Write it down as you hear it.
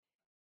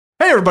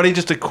Hey, everybody,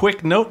 just a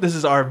quick note. This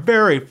is our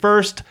very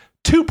first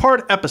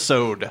two-part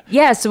episode.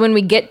 Yeah, so when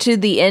we get to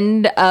the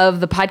end of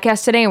the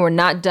podcast today and we're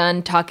not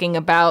done talking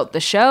about the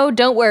show,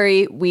 don't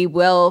worry, we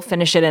will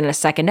finish it in a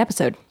second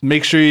episode.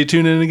 Make sure you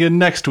tune in again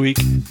next week.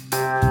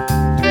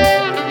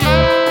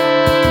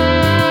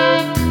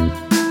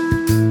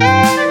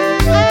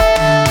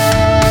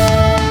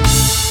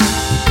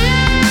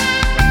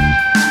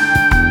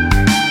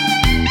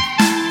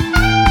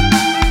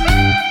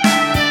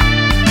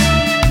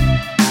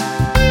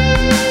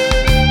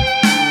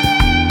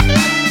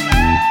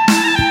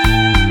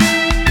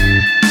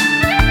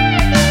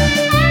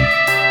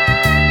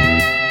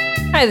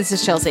 Hi, this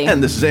is Chelsea.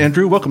 And this is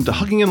Andrew. Welcome to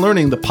Hugging and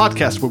Learning, the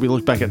podcast where we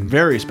look back at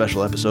very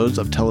special episodes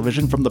of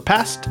television from the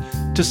past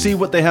to see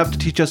what they have to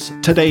teach us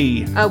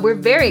today. We're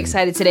very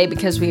excited today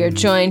because we are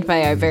joined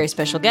by our very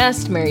special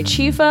guest, Mary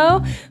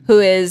Chieffo, who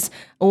is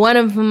one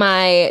of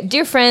my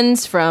dear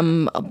friends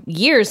from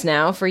years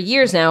now,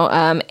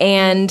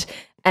 and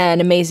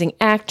an amazing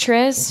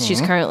actress. She's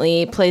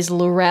currently plays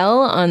L'Rell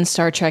on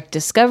Star Trek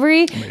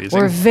Discovery. Amazing.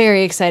 We're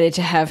very excited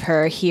to have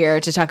her here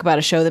to talk about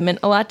a show that meant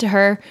a lot to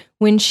her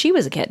when she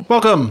was a kid.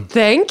 Welcome.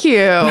 Thank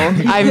you.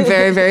 I'm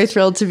very, very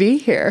thrilled to be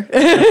here.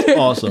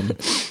 Awesome.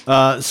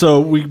 So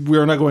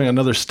we're not going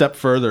another step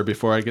further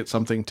before I get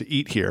something to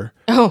eat here.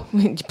 Oh,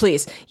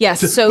 please.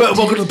 Yes. So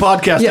Welcome to the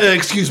podcast.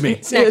 Excuse me.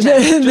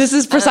 This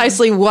is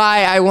precisely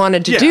why I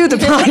wanted to do the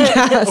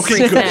podcast.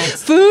 Okay, good.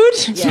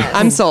 Food? Yes.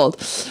 I'm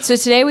sold. So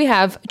today we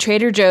have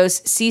Trader Joe's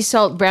Sea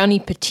Salt Brownie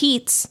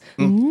Petites,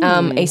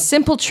 a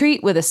simple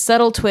treat with a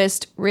subtle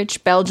twist,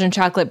 rich Belgian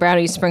chocolate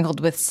brownies sprinkled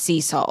with sea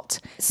salt.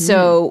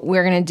 So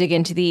we're going to dig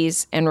into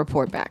these and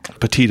report back.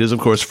 Petite is, of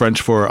course,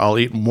 French for I'll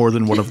eat more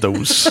than one of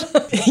those.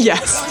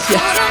 Yes.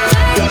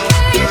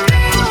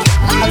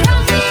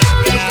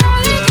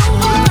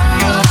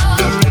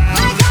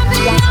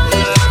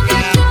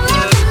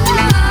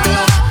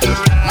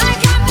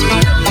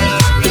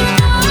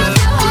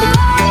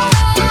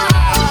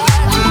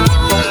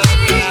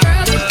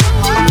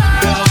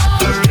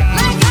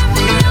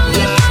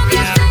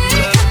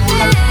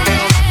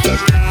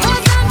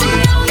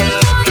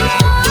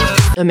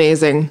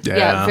 Amazing.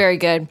 Yeah, very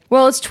good.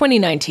 Well, it's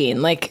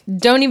 2019. Like,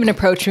 don't even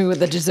approach me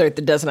with a dessert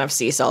that doesn't have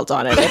sea salt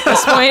on it at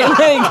this point.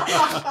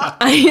 Like,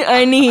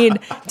 I need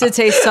to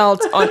taste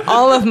salt on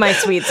all of my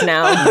sweets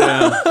now.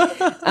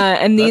 Yeah.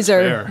 And these are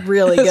fair.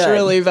 really good. It's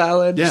really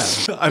valid. Yeah.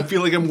 I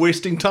feel like I'm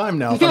wasting time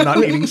now if I'm not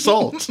eating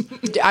salt.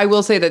 I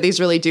will say that these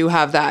really do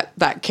have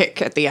that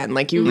kick at the end.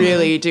 Like, you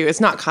really do.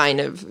 It's not kind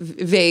of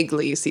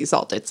vaguely sea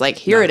salt. It's like,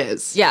 here it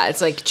is. Yeah,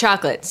 it's like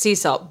chocolate, sea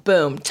salt,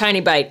 boom,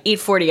 tiny bite, eat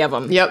 40 of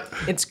them. Yep.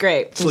 It's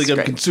great. It's like I'm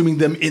great. consuming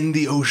them in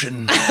the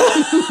ocean.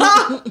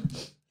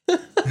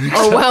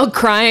 Or while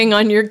crying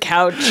on your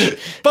couch.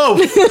 Both.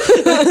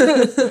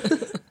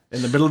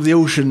 In the middle of the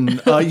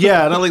ocean.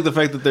 Yeah, and I like the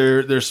fact that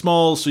they're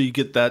small, so you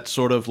get that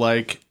sort of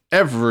like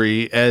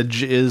every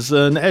edge is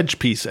an edge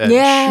piece edge.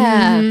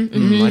 Yeah. I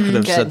could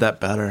have Good. said that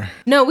better.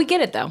 No, we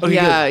get it though. Okay,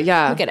 Yeah, good.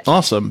 yeah. We get it.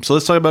 Awesome. So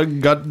let's talk about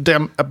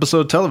goddamn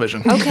episode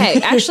television. Okay,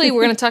 actually,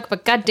 we're going to talk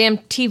about goddamn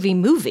TV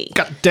movie.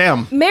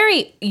 Goddamn.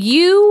 Mary,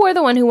 you were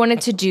the one who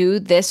wanted to do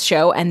this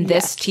show and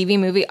this TV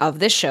movie of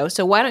this show.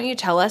 So why don't you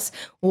tell us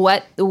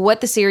what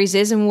the series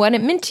is and what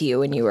it meant to you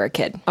when you were a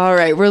kid? All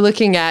right, we're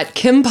looking at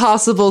Kim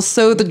Possible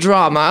So the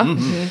Drama,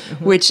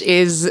 which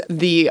is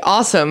the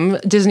awesome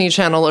Disney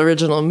Channel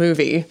original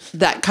movie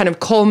that kind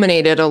of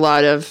culminated a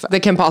lot of the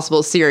Kim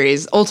Possible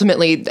series.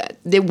 Ultimately,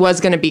 it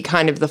was going to be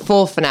kind of the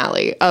full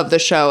finale of the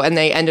show, and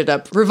they ended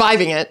up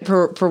reviving it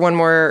for one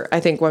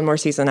more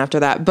season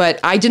after that. But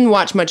I didn't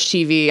watch much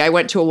TV. I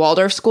went to a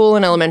Waldorf school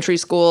in elementary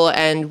school,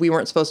 and we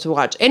weren't supposed to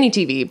watch any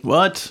TV.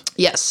 What?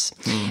 Yes.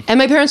 And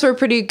my parents were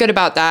pretty good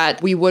about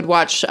that. We would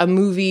watch a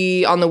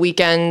movie on the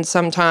weekend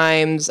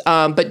sometimes,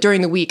 but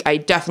during the week, I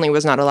definitely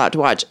was not allowed to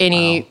watch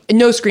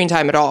no screen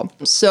time at all.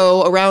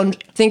 So around,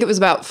 I think it was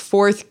about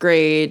fourth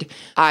grade,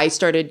 I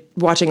started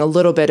watching a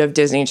little bit of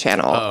Disney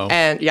Channel. Uh-oh.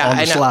 And yeah, On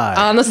the I know. sly.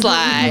 On the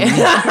sly.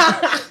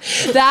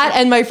 That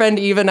and my friend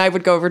Eve and I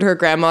would go over to her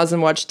grandma's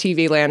and watch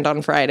TV Land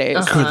on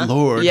Fridays. Good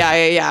Lord.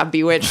 Yeah.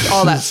 Bewitched,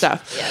 all that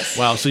stuff.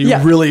 Wow. So you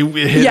really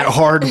hit it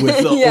hard with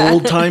the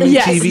old-timey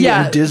Yes, TV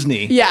yeah. and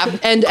Disney. Yeah,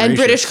 and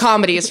British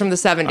comedies from the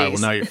 70s. All right,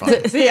 well, now you're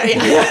fine.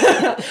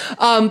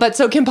 Yeah. But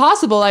so Kim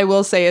Possible, I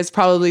will say, is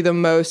probably the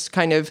most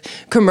kind of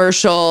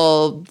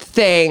commercial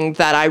thing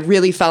that I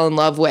really fell in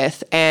love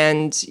with.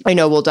 And I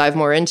know we'll dive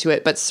more into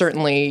it, but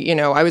certainly,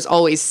 I was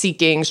always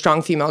seeking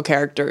strong female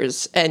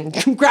characters and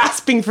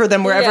grasping for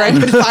them wherever I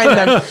could find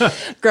them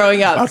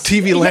growing up.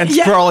 TV Land's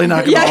probably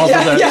not going to offer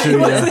that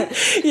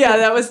to you. Yeah,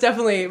 that was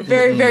definitely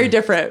very, very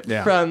different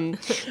Yeah.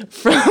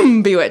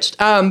 from Bewitched.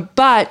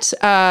 But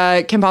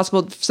Kim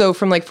Possible, so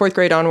from like fourth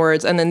grade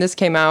onwards, and then this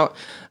came out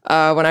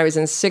when I was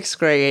in sixth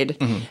grade,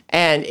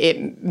 and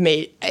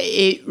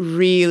it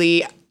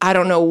really, I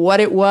don't know what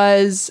it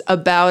was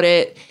about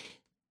it.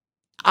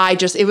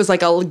 it was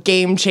like a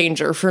game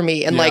changer for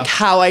me and like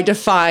how I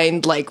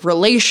defined like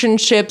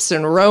relationships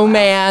and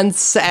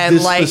romance and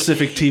This like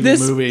specific TV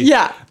movie.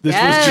 Yeah. This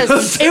Yes.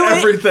 was just It was-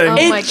 everything.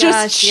 Oh my It just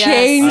gosh, yes.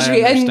 changed I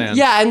me. And understand.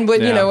 and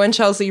when, Yeah. when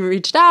Chelsea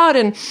reached out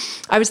and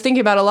I was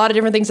thinking about a lot of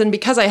different things. And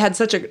because I had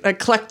such an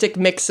eclectic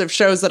mix of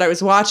shows that I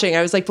was watching,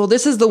 I was like, well,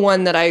 this is the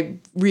one that I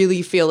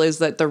really feel is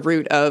that the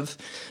root of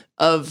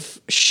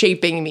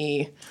shaping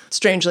me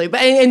strangely, but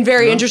and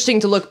very interesting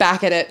to look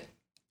back at it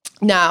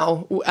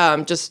now, which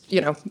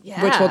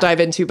we'll dive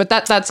into. But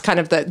that's kind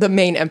of the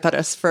main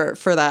impetus for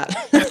that.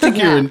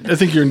 I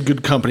think you're in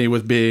good company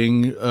with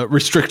being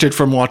restricted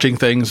from watching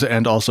things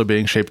and also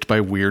being shaped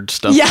by weird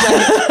stuff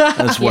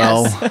as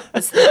well. Yes.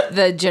 That's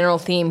the general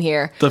theme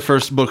here. The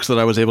first books that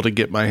I was able to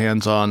get my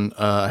hands on,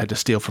 I had to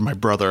steal from my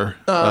brother.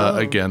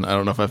 Again, I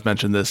don't know if I've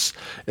mentioned this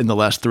in the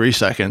last 3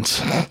 seconds,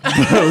 but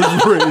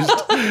I was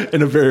raised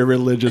in a very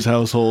religious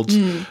household.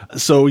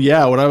 So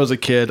yeah, when I was a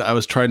kid, I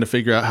was trying to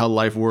figure out how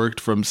life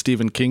worked from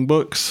Stephen King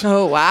books.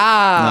 Oh,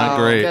 wow. Not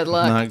great. good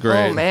luck. Not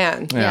great. Oh,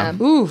 man. Yeah.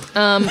 Ooh.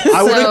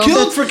 I would have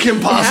killed for Kim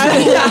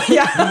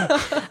Possible.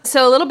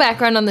 So a little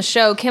background on the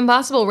show. Kim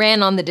Possible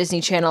ran on the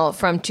Disney Channel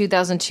from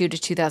 2002 to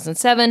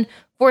 2007,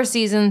 4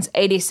 seasons,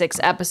 86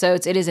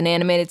 episodes. It is an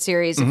animated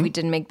series, if we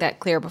didn't make that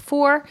clear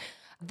before.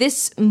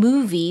 This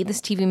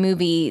TV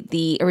movie,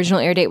 the original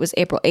air date was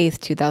April 8th,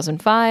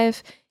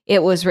 2005.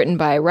 It was written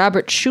by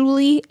Robert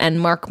Shuley and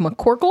Mark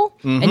McCorkle,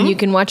 and you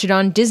can watch it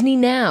on Disney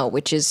Now,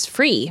 which is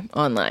free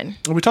online.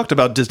 We talked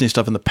about Disney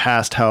stuff in the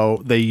past,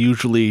 how they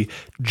usually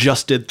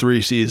just did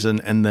 3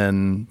 seasons and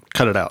then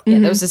cut it out. Yeah,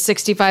 there was a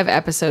 65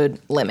 episode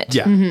limit.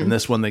 Yeah, and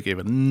this one they gave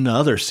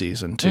another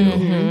season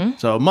too.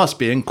 So it must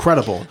be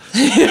incredible.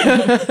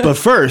 But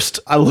first,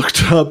 I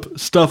looked up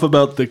stuff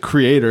about the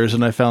creators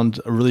and I found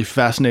a really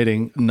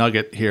fascinating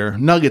nugget here.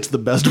 Nugget's the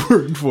best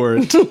word for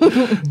it.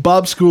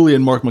 Bob Schooley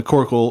and Mark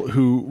McCorkle,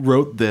 who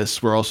wrote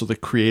this, were also the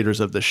creators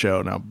of the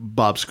show. Now,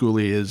 Bob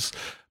Schooley is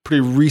a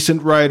pretty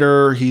recent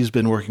writer. He's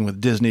been working with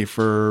Disney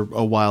for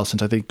a while,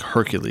 since I think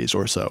Hercules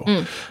or so.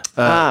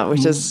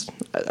 Which is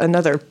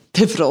another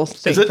pivotal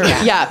thing. Is it? For me.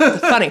 Yeah,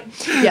 funny.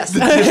 Yes.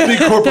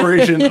 Disney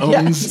Corporation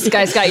owns This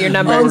guy's got your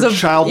number. Owns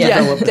child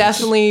development.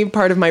 Definitely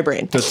part of my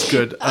brain. That's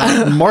good.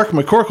 Mark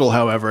McCorkle,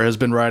 however, has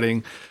been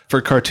writing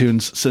for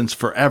cartoons since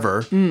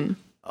forever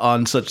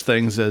on such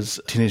things as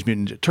Teenage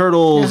Mutant Ninja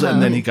Turtles,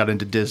 and then he got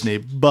into Disney.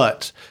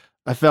 But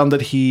I found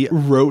that he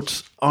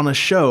wrote on a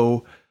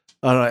show,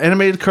 an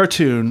animated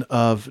cartoon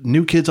of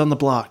New Kids on the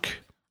Block.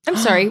 I'm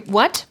sorry,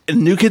 what?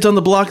 New Kids on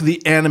the Block,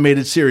 the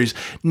animated series.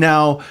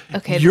 Now,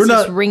 Okay, you're this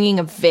not... is ringing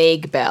a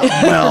vague bell.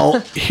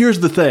 Well,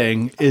 here's the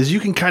thing, is you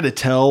can kind of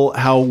tell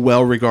how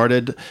well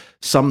regarded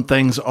some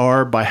things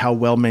are by how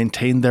well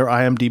maintained their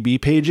IMDb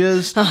page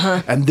is.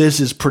 And this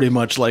is pretty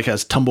much like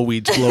has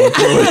tumbleweeds blowing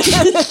through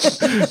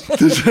it.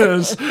 This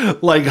has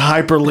like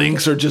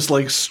hyperlinks are just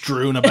like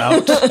strewn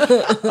about.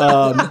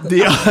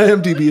 The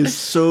IMDb is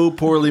so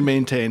poorly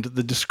maintained.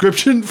 The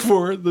description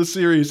for the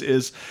series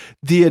is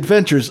the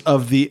adventures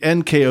of the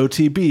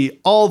NKOTB,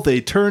 all they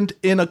turned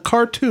into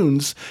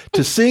cartoons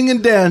to sing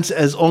and dance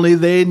as only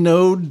they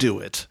know do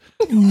it.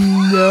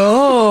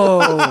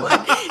 No.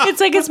 It's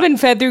like it's been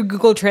fed through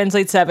Google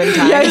Translate 7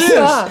 times.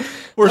 Yeah.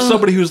 Or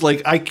somebody who's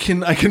like, I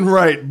can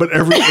write, but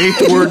every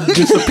 8th word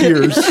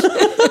disappears.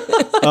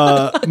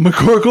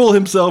 McCorkle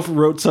himself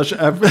wrote such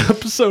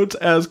episodes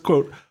as,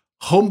 quote,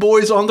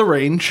 Homeboys on the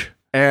Range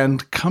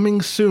and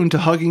coming soon to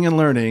Hugging and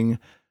Learning,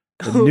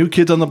 the New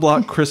Kids on the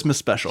Block Christmas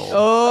Special.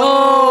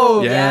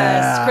 Oh, Yeah.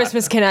 yes.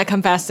 Christmas cannot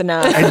come fast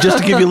enough. And just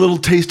to give you a little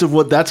taste of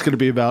what that's going to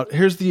be about,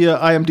 here's the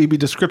IMDb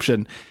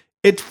description.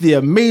 It's the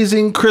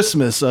amazing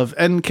Christmas of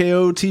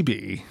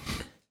NKOTB.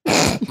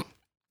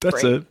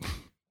 That's it.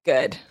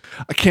 Good.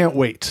 I can't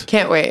wait.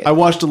 Can't wait. I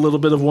watched a little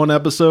bit of one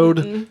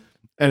episode,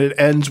 and it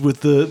ends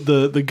with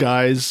the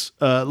guys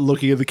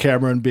looking at the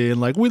camera and being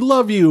like, "We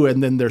love you,"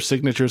 and then their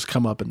signatures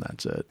come up, and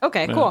that's it.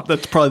 Okay, Yeah, cool.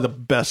 That's probably the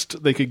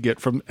best they could get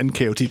from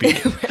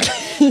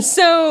NKOTB.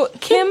 So,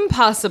 Kim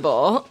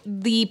Possible,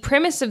 the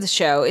premise of the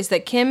show is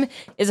that Kim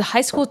is a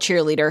high school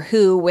cheerleader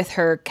who, with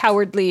her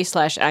cowardly /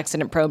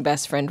 accident-prone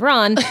best friend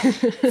Ron,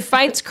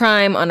 fights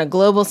crime on a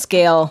global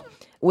scale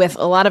with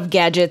a lot of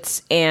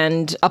gadgets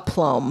and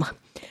aplomb.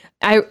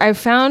 I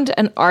found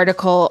an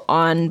article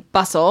on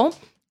Bustle,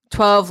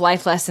 12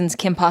 life lessons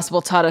Kim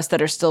Possible taught us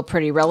that are still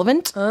pretty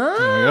relevant.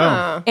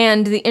 Yeah.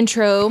 And the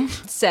intro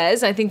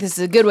says, I think this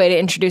is a good way to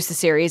introduce the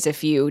series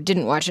if you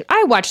didn't watch it.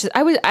 I watched it.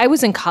 I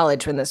was in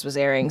college when this was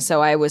airing,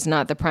 so I was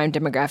not the prime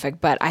demographic,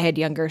 but I had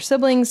younger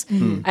siblings.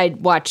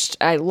 I'd watched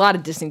a lot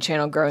of Disney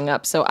Channel growing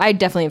up, so I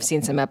definitely have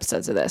seen some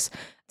episodes of this.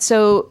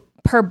 So,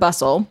 per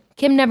Bustle,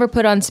 Kim never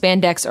put on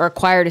spandex or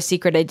acquired a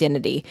secret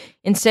identity.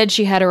 Instead,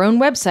 she had her own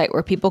website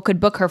where people could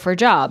book her for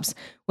jobs,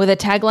 with a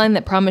tagline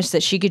that promised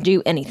that she could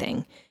do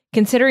anything.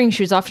 Considering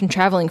she was often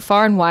traveling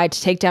far and wide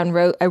to take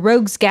down a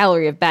rogues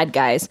gallery of bad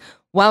guys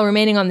while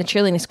remaining on the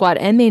cheerleading squad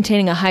and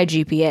maintaining a high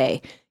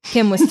GPA,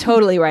 Kim was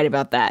totally right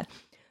about that.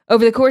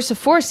 Over the course of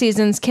 4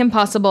 seasons, Kim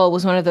Possible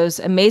was one of those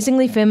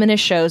amazingly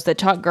feminist shows that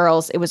taught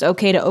girls it was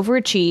okay to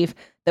overachieve,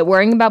 that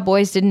worrying about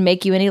boys didn't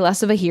make you any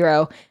less of a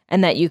hero,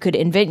 and that you could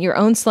invent your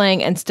own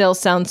slang and still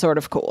sound sort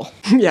of cool.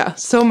 Yeah,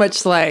 so much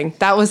slang.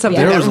 That was something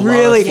There was that a lot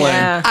of really, slang.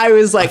 Yeah. I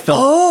was like,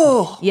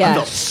 I Yeah.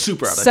 felt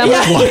super out of Some-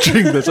 touch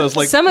watching this. I was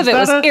like, Some of it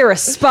was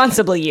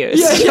irresponsibly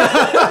used.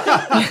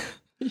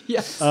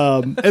 yes.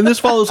 and this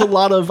follows a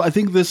lot of. I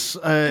think this.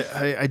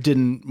 I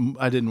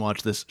didn't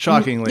watch this.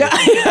 Shockingly,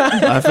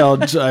 I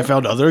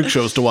found other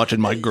shows to watch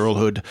in my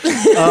girlhood.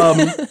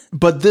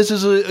 But this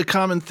is a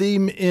common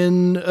theme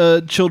in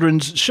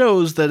children's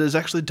shows that is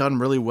actually done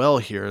really well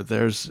here.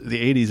 There's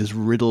the '80s is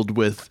riddled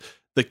with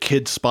the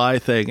kid spy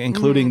thing,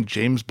 including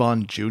James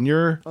Bond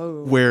Jr.,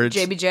 where it's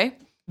JBJ?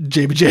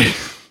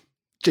 JBJ.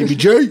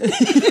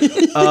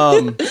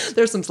 JBJ.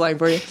 There's some slang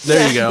for you.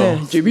 There you go.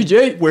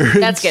 JBJ. Where That's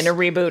it's- getting a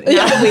reboot.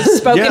 Now that we've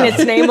spoken Yeah.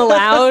 its name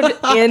aloud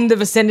in the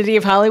vicinity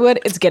of Hollywood,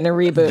 it's getting a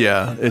reboot.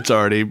 Yeah, it's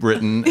already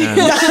written,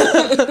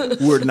 and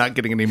we're not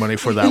getting any money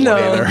for that one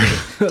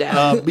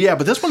either.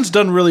 But this one's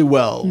done really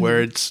well,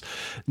 where it's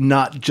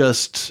not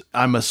just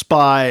I'm a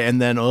spy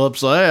and then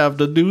oops, I have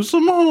to do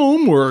some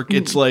homework.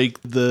 It's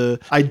like the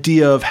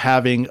idea of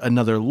having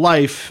another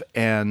life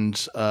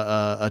and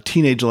a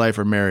teenage life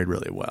are married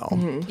really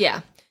well.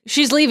 Yeah.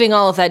 She's leaving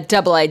all of that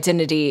double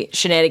identity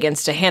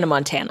shenanigans to Hannah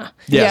Montana.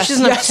 Yes. She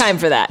doesn't have time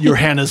for that. Your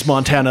Hannah's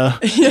Montana,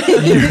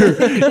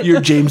 your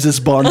James's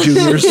Bond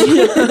Juniors.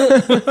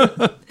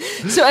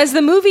 So as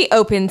the movie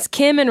opens,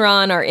 Kim and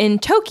Ron are in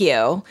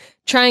Tokyo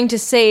trying to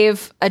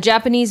save a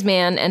Japanese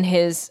man and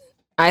his,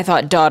 I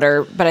thought,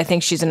 daughter, but I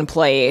think she's an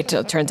employee, it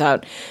turns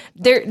out.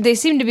 They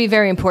seem to be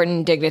very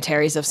important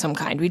dignitaries of some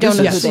kind. We don't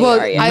know who they Well,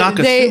 are yet.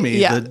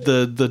 Nakasumi,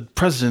 the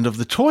president of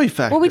the toy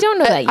factory. Well, we don't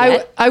know that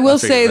yet. I will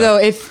figured say that. though,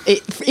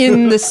 if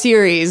in the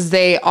series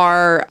they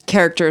are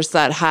characters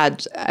that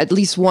had at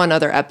least one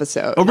other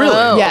episode. Oh, really?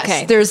 Oh, Yes,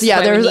 okay. there's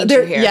That's why we need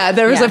you here.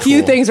 there was Yeah. a few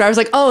Cool. things where I was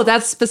like, oh,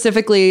 that's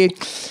specifically.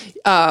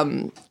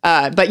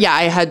 But yeah,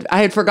 I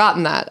had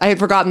forgotten that. I had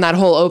forgotten that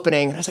whole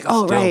opening. I was like,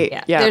 oh right,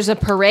 Yeah. yeah. There's a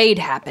parade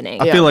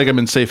happening. I feel like I'm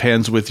in safe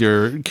hands with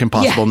your Kim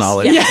Possible Yes.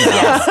 knowledge.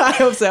 Yes. I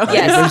hope so.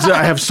 Yes.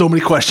 I have so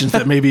many questions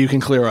that maybe you can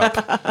clear up.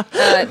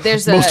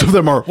 There's Most of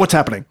them are, what's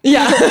happening?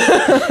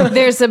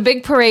 There's a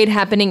big parade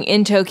happening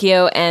in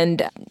Tokyo,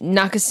 and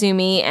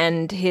Nakasumi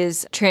and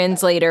his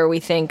translator, we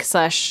think,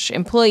 /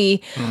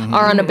 employee,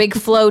 are on a big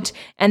float,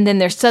 and then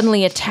they're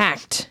suddenly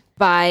attacked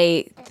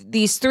by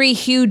these three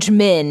huge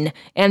men,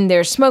 and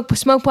their smoke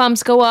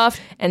bombs go off,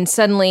 and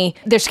suddenly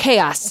there's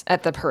chaos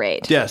at the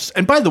parade. Yes.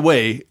 And by the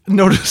way,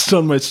 noticed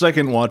on my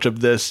second watch of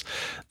this,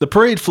 the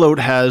parade float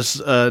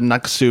has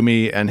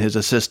Nakasumi and his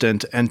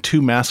assistant and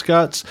two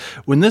mascots.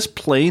 When this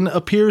plane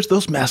appears,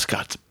 those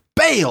mascots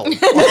bail on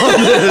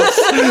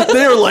this.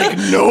 They're like,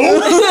 no.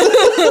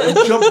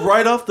 And jump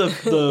right off the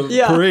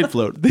parade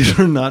float. These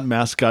are not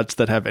mascots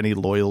that have any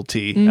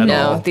loyalty at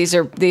all. No, these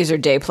are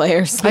day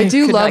players. I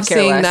do Could not love care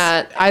seeing less.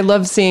 that. I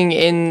love seeing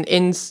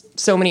in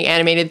so many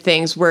animated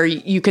things where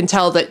you can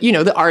tell that, you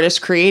know, the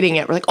artist creating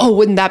it, we're like, oh,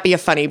 wouldn't that be a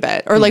funny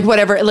bit? Or like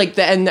whatever, like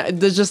and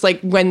there's just like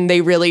when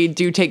they really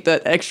do take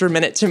the extra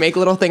minute to make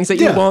little things that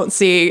you Yeah. won't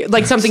see,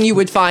 like something you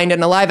would find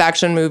in a live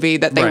action movie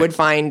that they Right. would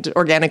find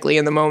organically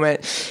in the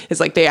moment.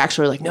 It's like they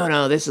actually are like,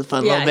 no, this is a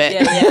fun little bit.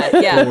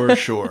 Yeah. For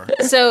sure.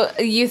 So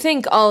you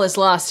think all is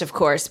lost, of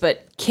course,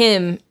 but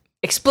Kim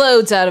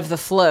explodes out of the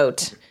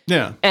float.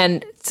 Yeah.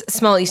 And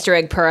small Easter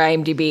egg per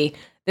IMDb,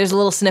 there's a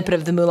little snippet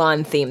of the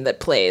Mulan theme that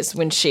plays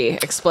when she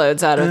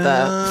explodes out of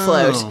the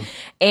float.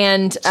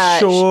 And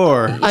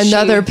Sure.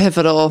 Another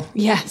pivotal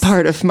Yes.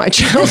 part of my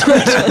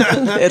childhood.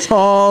 It's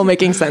all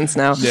making sense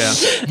now. Yeah.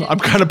 I'm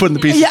kind of putting the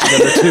pieces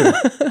together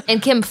too.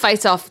 and Kim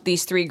fights off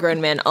these three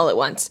grown men all at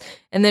once.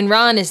 And then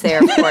Ron is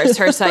there, of course,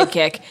 her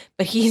sidekick,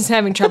 but he's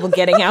having trouble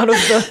getting out of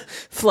the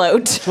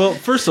float. Well,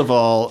 first of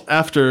all,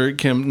 after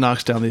Kim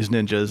knocks down these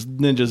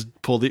ninjas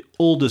pull the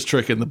oldest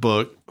trick in the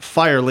book,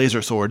 fire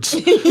laser swords.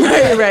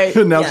 Right.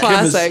 Now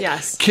Classic.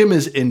 Yes. Kim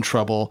is in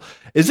trouble.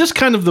 Is this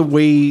kind of the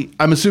way,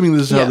 I'm assuming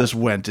this is how Yeah. this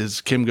went,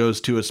 is Kim goes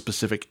to a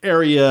specific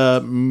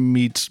area,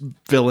 meets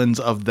villains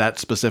of that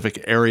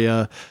specific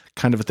area,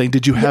 kind of a thing.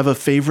 Did you have a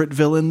favorite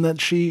villain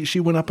that she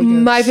went up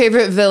against? My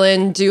favorite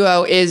villain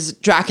duo is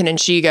Draken and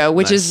Shigo,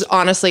 which is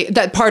honestly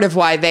that part of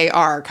why they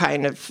are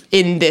kind of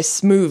in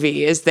this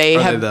movie is they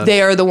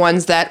are the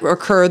ones that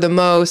occur the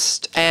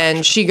most, and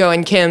Shigo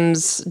and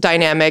Kim's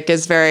dynamic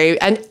is very,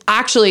 and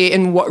actually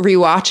in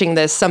rewatching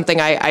this, something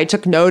I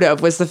took note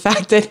of was the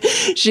fact that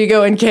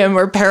Shigo and Kim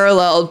are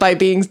paralleled by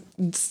being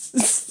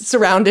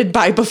surrounded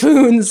by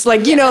buffoons,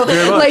 like, you know,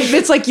 like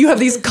it's like you have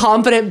these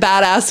confident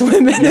badass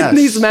women and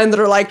these men that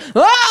are like,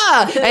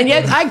 and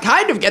yet I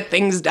kind of get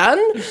things done,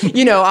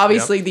 you know,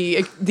 obviously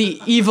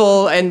the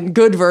evil and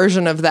good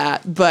version of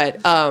that, but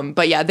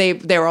yeah, they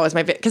were always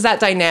my favorite because that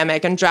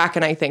dynamic, and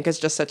Draken I think is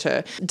just such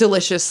a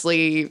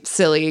deliciously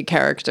silly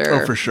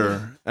character. Oh, for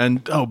sure.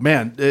 And oh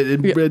man,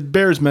 it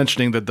bears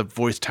mentioning that the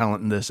voice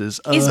talent in this is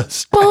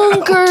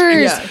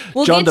Bonkers. Yeah.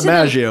 We'll John get to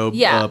them. DiMaggio,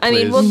 Yeah, I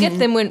mean, plays- we'll get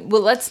them when.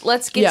 Well,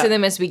 let's get Yeah. to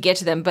them as we get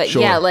to them. But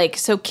Sure. yeah, like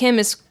so, Kim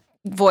is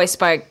voiced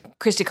by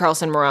Christy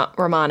Carlson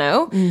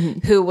Romano,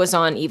 who was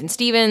on Even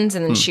Stevens,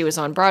 and then she was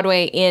on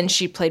Broadway, and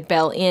she played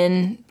Belle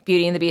in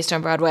Beauty and the Beast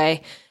on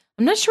Broadway.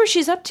 I'm not sure what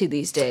she's up to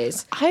these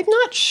days. I'm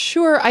not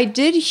sure. I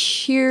did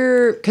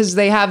hear, because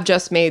they have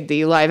just made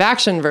the live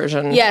action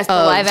version. Yes, the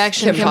live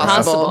action Kim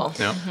Possible.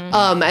 Yeah.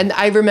 And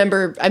I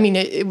remember, I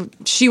mean,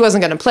 she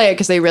wasn't going to play it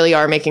because they really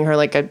are making her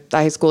like a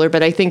high schooler,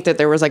 but I think that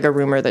there was like a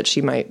rumor that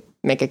she might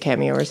make a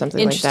cameo or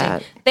something like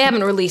that. They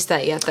haven't released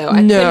that yet, though.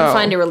 I couldn't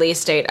find a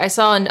release date. I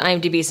saw on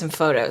IMDb some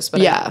photos,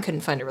 but I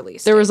couldn't find a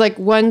release date. There was like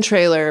one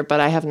trailer, but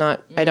I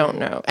don't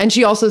know. And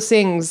she also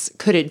sings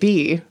Could It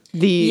Be?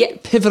 The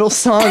pivotal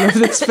song of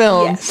this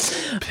film.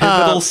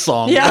 Pivotal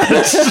song. Yeah.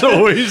 That's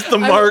always the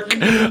mark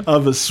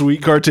of a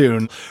sweet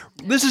cartoon.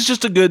 This is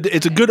just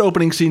it's a good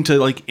opening scene to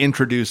like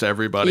introduce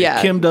everybody.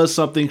 Yeah. Kim does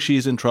something,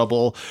 she's in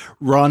trouble.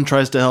 Ron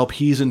tries to help,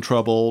 he's in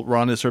trouble.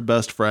 Ron is her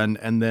best friend,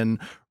 and then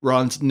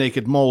Ron's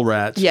naked mole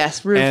rat.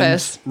 Yes,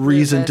 Rufus. And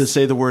reason to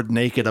say the word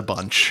naked a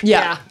bunch.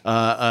 Yeah.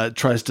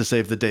 Tries to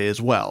save the day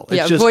as well.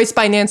 It's voiced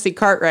by Nancy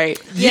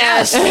Cartwright.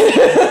 Yes.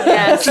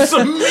 Yes. It's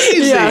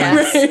amazing. Yeah,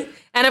 Yes. right.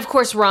 And of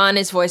course, Ron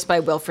is voiced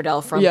by Will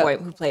Friedle from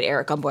who played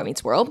Eric on Boy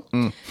Meets World.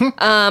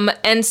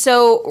 And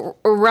so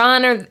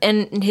Ron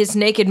and his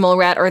naked mole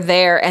rat are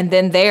there, and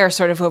then they are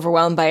sort of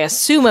overwhelmed by a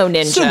sumo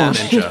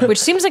ninja. Which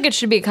seems like it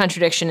should be a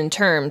contradiction in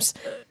terms.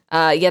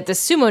 Yet the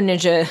sumo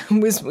ninja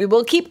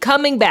will keep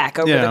coming back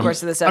over the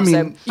course of this episode.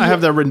 I mean, I have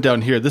that written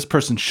down here. This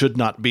person should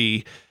not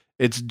be.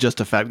 It's just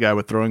a fat guy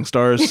with throwing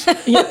stars.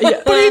 But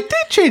it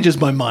changes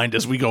my mind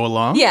as we go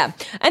along. Yeah.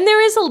 And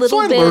there is a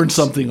little bit. So I learned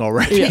something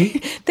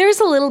already. There's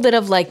a little bit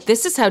of like,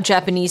 this is how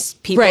Japanese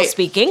people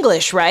speak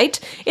English, right?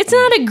 It's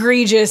not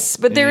egregious,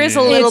 but there is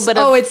a little bit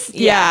of.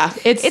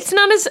 It's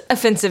not as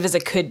offensive as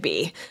it could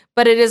be,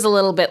 but it is a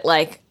little bit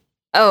like,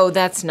 oh,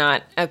 that's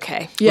not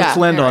okay. Yeah. Let's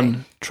land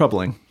on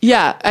troubling.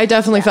 Yeah, I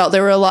definitely felt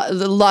there were a lot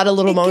of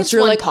little moments.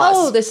 You're like, pause.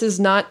 oh, this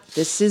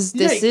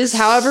is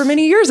however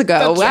many years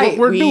ago. That's what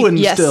we're doing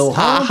still.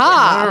 Huh?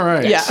 Ha-ha. All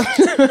right.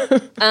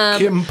 Yeah.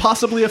 Kim,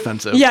 possibly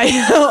offensive. Yeah.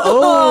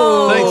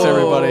 Oh. Thanks,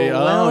 everybody.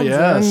 Well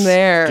yes. done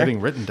there.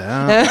 Getting written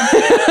down.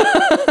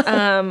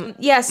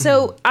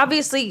 So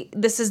obviously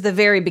this is the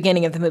very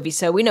beginning of the movie,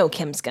 so we know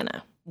Kim's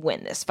gonna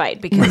win this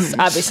fight because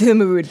obviously the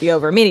movie would be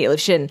over immediately if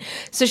she didn't.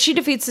 So she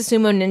defeats the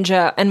sumo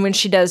ninja, and when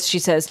she does, she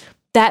says,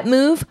 "That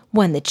move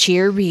won the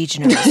cheer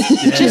regionals."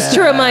 Just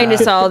to remind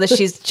us all that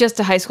she's just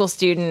a high school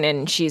student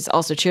and she's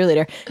also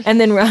cheerleader. And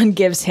then Ron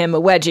gives him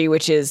a wedgie,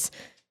 which is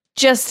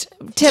just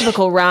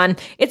typical Ron.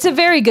 It's a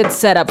very good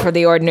setup for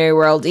the ordinary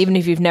world, even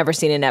if you've never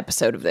seen an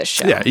episode of this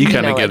show. Yeah, you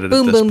kind of get it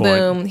boom, at this boom, point.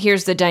 boom.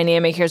 Here's the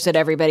dynamic. Here's what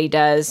everybody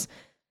does.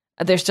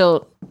 They're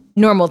still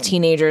normal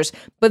teenagers.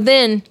 But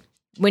then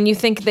when you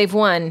think they've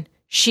won,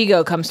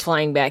 Shigo comes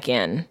flying back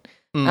in.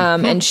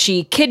 And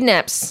she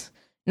kidnaps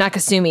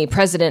Nakasumi,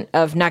 president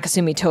of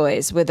Nakasumi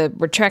Toys, with a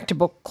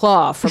retractable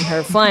claw from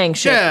her flying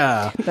ship.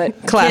 Yeah.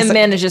 But Classic. Kim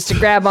manages to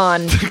grab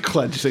on.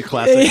 Glad you say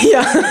classic.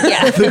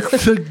 Yeah.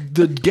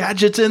 The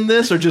gadgets in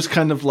this are just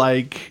kind of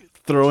like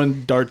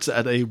throwing darts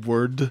at a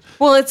word.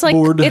 Well, it's like,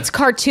 board. it's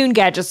cartoon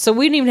gadgets, so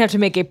we don't even have to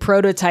make a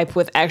prototype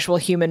with actual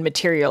human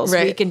materials.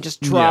 Right. We can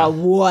just draw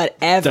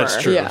whatever. That's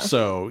true. Yeah.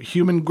 So,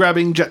 human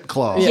grabbing jet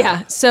claw.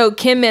 Yeah. So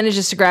Kim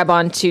manages to grab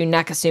onto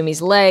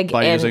Nakasumi's leg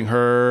By and using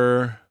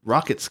her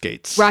rocket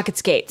skates. rocket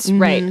skates.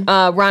 Right.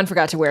 Ron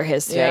forgot to wear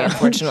his today,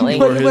 unfortunately.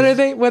 What are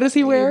they? What does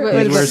he wear?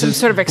 With wears some his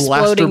sort of blaster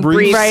exploding briefs.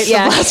 brief. Right,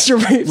 Yeah. the blaster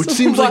briefs. Which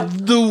seems like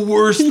the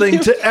worst thing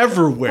to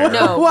ever wear.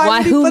 No. Why Why?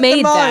 did he Who put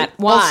made them on? that?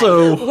 Why?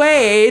 Also,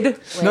 Wade.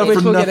 not Which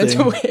for we'll nothing. get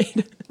into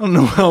Wade. I don't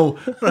know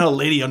how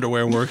lady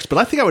underwear works, but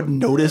I think I would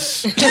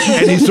notice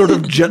any sort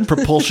of jet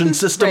propulsion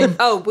system. Right.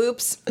 Oh,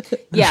 whoops.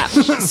 Yeah.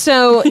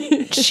 So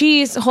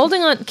she's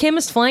holding on. Kim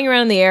is flying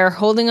around in the air,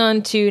 holding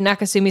on to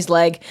Nakasumi's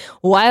leg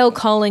while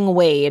calling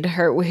Wade,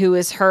 who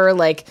is her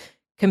like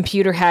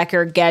computer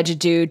hacker, gadget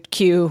dude,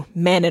 Q,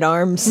 man at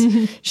arms.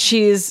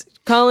 She's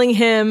calling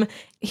him.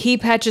 He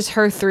patches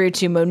her through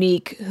to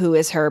Monique, who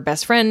is her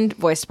best friend,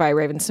 voiced by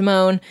Raven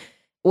Simone.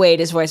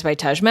 Wade is voiced by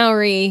Taj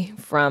Mowry,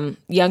 from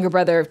younger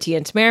brother of Tia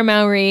and Tamara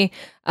Mowry,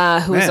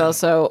 who was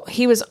also,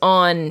 he was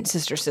on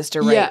Sister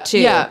Sister, right, too.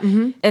 Yeah.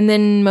 Mm-hmm. And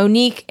then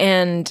Monique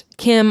and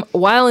Kim,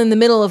 while in the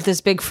middle of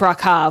this big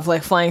fracas of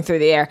like flying through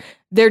the air,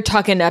 they're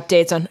talking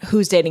updates on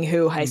who's dating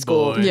who, high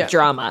school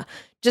drama.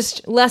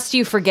 Just lest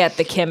you forget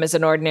that Kim is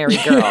an ordinary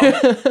girl.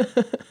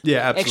 Yeah,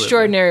 absolutely.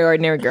 Extraordinary,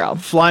 ordinary girl.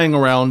 Flying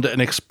around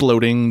an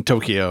exploding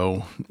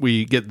Tokyo,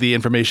 we get the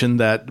information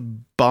that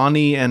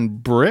Bonnie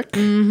and Brick,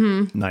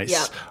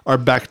 nice, are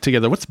back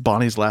together. What's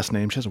Bonnie's last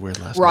name? She has a weird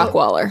last name.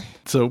 Rockwaller.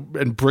 So,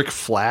 and Brick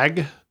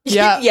Flag?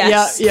 Yeah.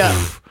 Yes. Yeah.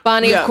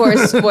 Bonnie, of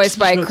course, voiced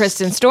by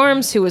Kristen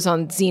Storms, who was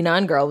on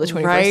Xenon Girl of the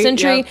 21st Right,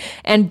 Century, yep.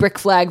 and Brick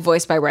Flag,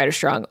 voiced by Ryder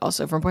Strong,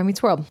 also from Boy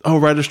Meets World. Oh,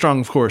 Ryder Strong,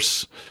 of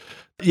course.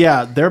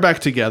 Yeah, they're back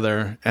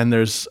together, and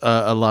there's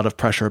a lot of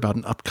pressure about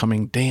an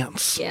upcoming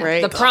dance. Yeah.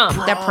 Right. The prom.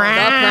 The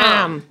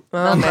pram.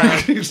 Oh, man.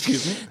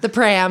 Excuse me. The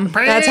pram.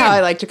 That's how I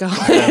like to call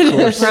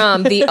it. The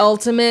prom. The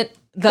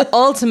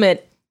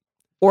ultimate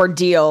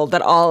ordeal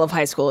that all of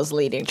high school is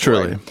leading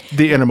Truly. toward.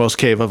 The innermost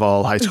cave of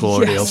all high school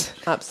ordeals.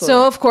 Absolutely.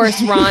 So, of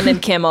course, Ron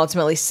and Kim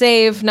ultimately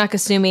save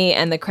Nakasumi,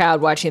 and the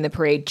crowd watching the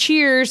parade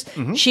cheers.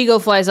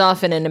 Shigo flies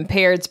off in an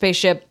impaired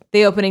spaceship.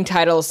 The opening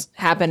titles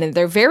happen, and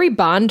they're very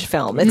Bond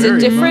film. It's Very a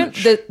different...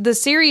 much. The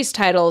series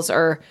titles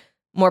are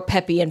more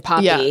peppy and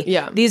poppy.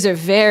 Yeah. These are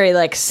very,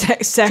 like,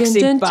 sexy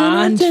Dun, dun,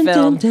 Bond dun, dun,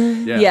 film.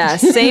 dun, dun. Yeah,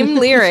 same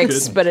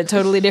lyrics, good. but a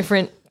totally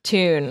different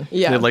tune. They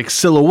Yeah. had, like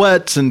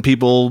silhouettes and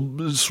people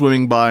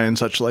swimming by and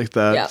such like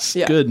that. Yeah. It's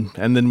Yeah. good.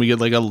 And then we get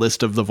like a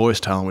list of the voice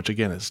talent, which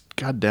again is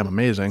goddamn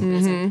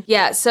amazing.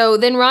 Yeah, so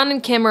then Ron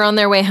and Kim are on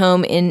their way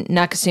home in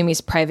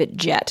Nakasumi's private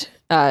jet.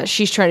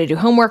 She's trying to do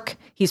homework.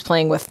 He's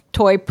playing with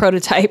toy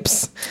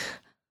prototypes.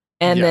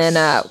 And Yes.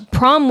 then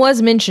prom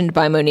was mentioned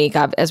by Monique,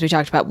 as we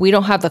talked about. We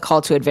don't have the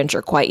call to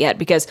adventure quite yet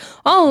because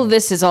all of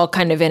this is all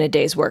kind of in a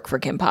day's work for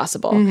Kim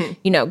Possible.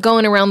 You know,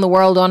 going around the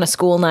world on a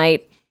school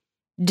night,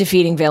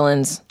 defeating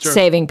villains,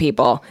 saving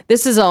people.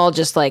 This is all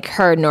just like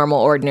her normal,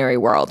 ordinary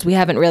world. We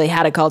haven't really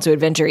had a call to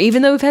adventure,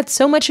 even though we've had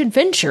so much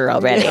adventure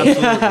already.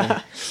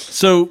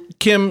 So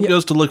Kim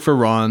goes to look for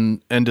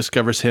Ron and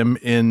discovers him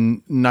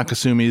in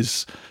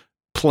Nakasumi's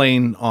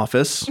plane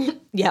office.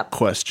 Yep.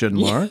 Question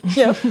mark.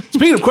 Yep.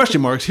 Speaking of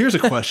question marks, here's a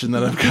question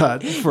that I've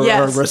got for Yes.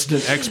 our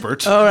resident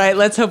expert. All right,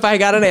 let's hope I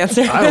got an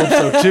answer. I hope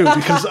so too,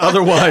 because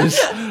otherwise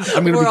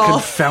I'm going to We're be all-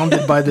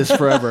 confounded by this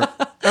forever.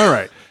 All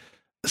right.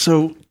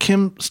 So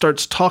Kim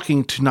starts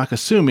talking to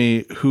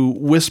Nakasumi, who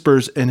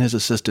whispers in his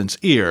assistant's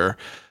ear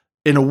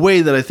in a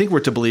way that I think we're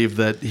to believe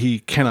that he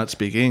cannot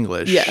speak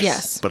English. Yes.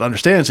 Yes. But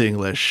understands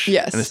English.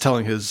 Yes. And is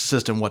telling his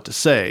assistant what to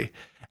say.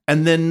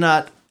 And then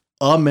not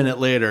a minute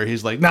later,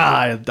 he's like,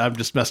 nah, I'm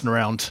just messing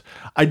around.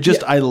 I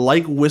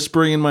like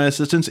whispering in my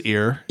assistant's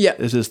ear Yeah.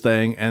 is his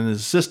thing. And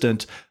his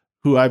assistant,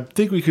 who I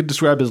think we could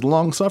describe as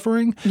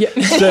long-suffering, Yeah.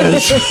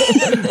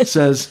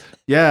 says,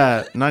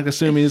 yeah,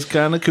 Nakasumi is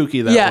kind of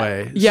kooky that Yeah,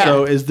 way. yeah.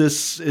 So is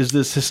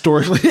this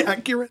historically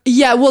accurate?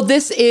 Yeah, well,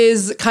 this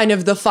is kind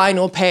of the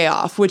final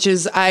payoff, which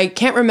is I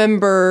can't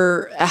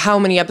remember how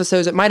many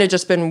episodes. It might have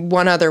just been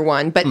one other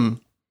one, but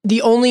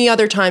the only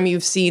other time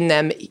you've seen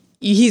them,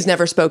 he's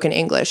never spoken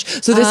English.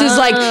 So this is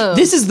like,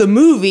 this is the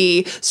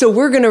movie. So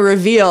we're going to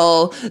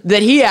reveal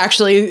that he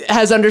actually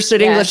has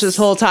understood English this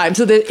whole time.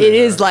 So that it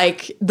is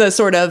like the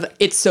sort of,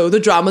 it's so the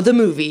drama of the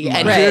movie.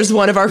 And Right. here's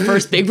one of our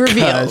first big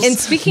reveals. And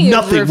speaking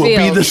Nothing of will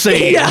reveals, be the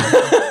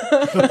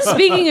same.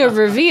 speaking of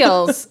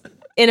reveals,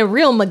 in a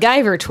real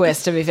MacGyver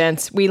twist of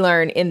events, we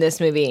learn in this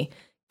movie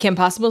Kim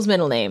Possible's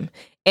middle name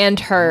and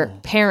her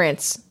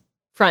parents'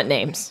 front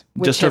names.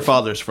 which Just her have-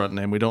 father's front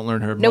name. We don't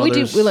learn her No,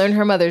 mother's. we learn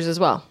her mother's as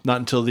well. Not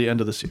until the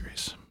end of the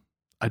series.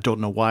 I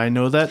don't know why I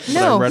know that, but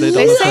No, I read it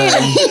they all the say time.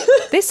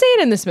 it. They say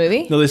it in this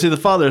movie. No, they say the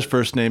father's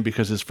first name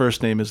because his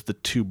first name is the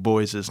two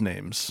boys'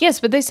 names. Yes,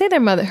 but they say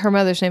her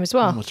mother's name as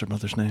well. What's her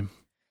mother's name?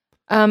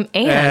 Anne.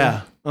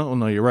 Yeah. Oh,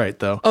 no, you're right,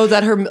 though. oh,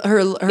 that her It's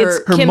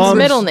Her Kim's mom's-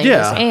 middle name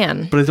is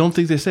Anne. But I don't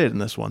think they say it in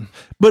this one.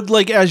 But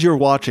like as you're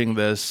watching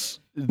this,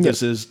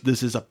 this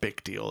is a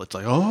big deal. It's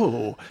like,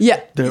 yeah.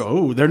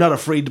 they're not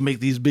afraid to make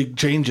these big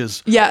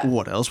changes. Yeah.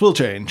 What else will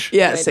change?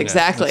 Yes, Yeah,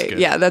 exactly. that's good.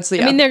 Yeah, that's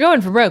the. I mean, they're going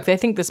for broke. They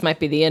think this might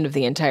be the end of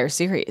the entire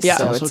series. Yeah.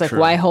 So Also it's like, true.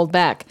 why hold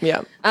back?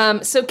 Yeah.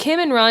 So Kim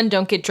and Ron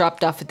don't get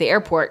dropped off at the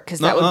airport because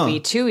that would be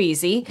too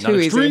easy. Not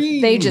easy.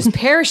 extreme. They just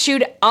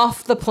parachute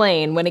off the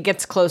plane when it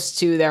gets close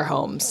to their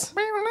homes.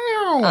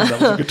 That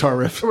was a guitar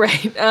riff.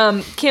 Right.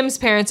 Kim's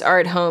parents are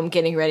at home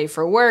getting ready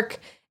for work,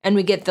 and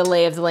we get the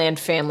lay of the land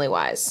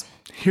family-wise.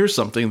 Here's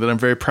something that I'm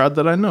very proud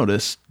that I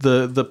noticed.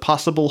 The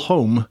possible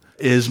home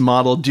is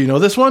modeled. Do you know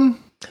this one?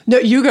 No,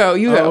 you go.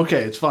 You go. Oh,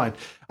 okay, it's fine.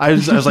 I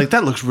was like,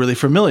 that looks really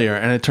familiar.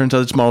 And it turns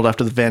out it's modeled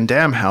after the Van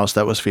Damme house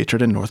that was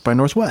featured in North by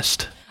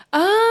Northwest.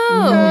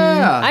 Oh.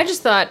 Yeah. I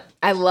just thought,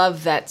 I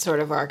love that sort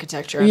of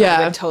architecture. And Yeah.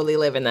 I would totally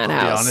live in that To be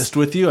house. honest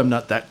with you, I'm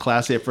not that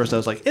classy. At first I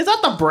was like, is that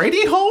the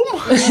Brady home?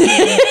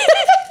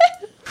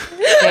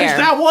 Fair. Is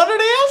that what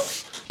it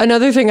is?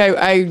 Another thing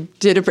I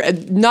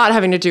did, not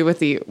having to do with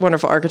the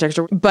wonderful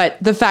architecture, but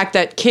the fact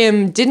that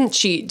Kim didn't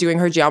cheat doing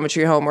her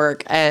geometry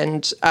homework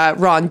and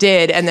Ron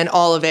did, and then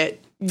all of it,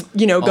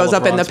 goes of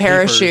up in the Ron's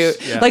papers,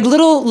 parachute. yeah. Like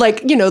little,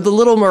 the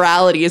little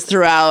moralities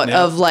throughout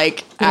of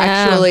like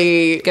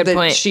actually Good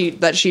point.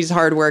 that she's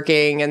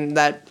hardworking and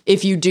that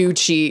if you do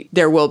cheat,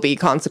 there will be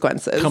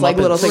consequences. Come like up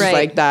and- little things Right.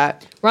 like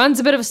that. Ron's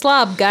a bit of a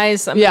slob,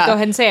 guys. I'm Yeah. going to go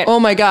ahead and say it. Oh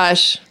my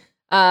gosh.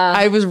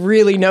 I was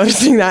really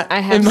noticing that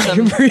I have in my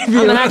some. preview. I'm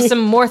gonna have some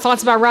more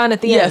thoughts about Ron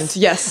at the end.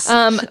 Yes.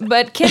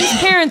 But Kim's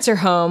parents are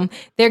home.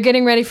 They're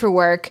getting ready for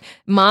work.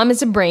 Mom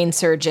is a brain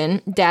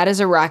surgeon. Dad is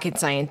a rocket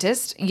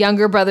scientist.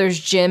 Younger brothers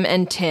Jim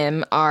and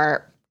Tim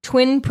are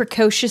twin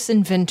precocious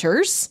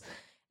inventors.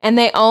 And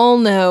they all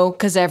know,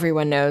 because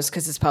everyone knows,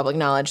 because it's public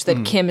knowledge,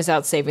 that Kim is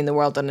out saving the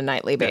world on a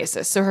nightly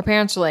basis. So her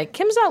parents are like,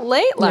 Kim's out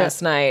late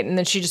last night. And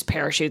then she just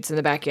parachutes in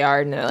the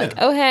backyard. And they're like,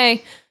 oh,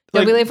 hey,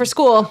 don't be late for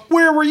school.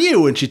 Where were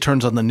you? And she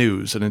turns on the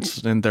news,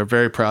 and they're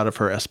very proud of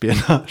her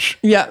espionage.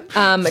 Yeah.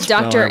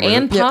 Dr. I read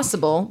Ann it.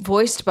 Possible,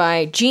 voiced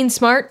by Jean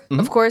Smart,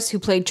 of course, who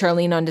played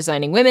Charlene on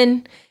Designing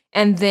Women,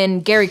 And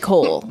then Gary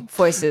Cole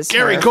voices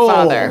Gary her Cole.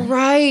 father.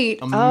 Right.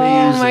 Oh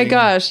my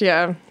gosh.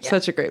 Yeah.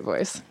 Such a great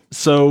voice.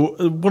 So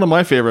one of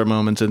my favorite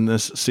moments in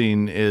this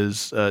scene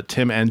is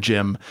Tim and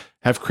Jim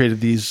have created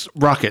these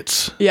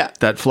rockets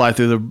that fly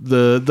through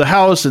the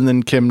house, and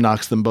then Kim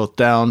knocks them both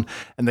down,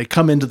 and they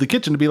come into the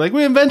kitchen to be like,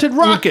 we invented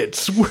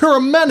rockets. We're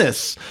a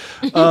menace.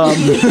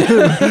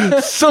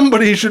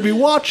 Somebody should be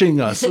watching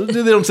us.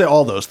 They don't say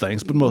all those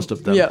things, but most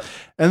of them. Yeah.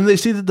 And they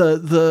see that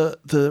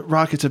the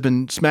rockets have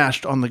been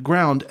smashed on the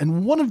ground,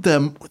 and one of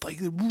them, with like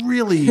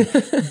really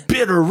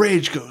bitter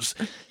rage, goes,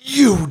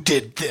 "You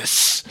did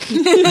this."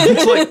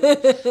 It's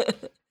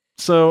like,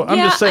 so I'm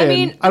just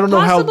saying, I don't know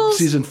how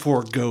season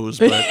 4 goes,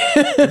 but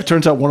it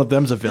turns out one of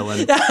them's a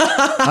villain.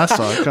 I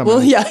saw it coming.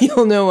 Well, yeah,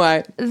 you'll know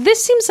why.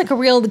 This seems like a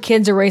real the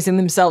kids are raising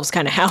themselves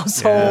kind of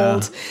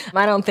household. Yeah.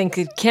 I don't think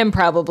Kim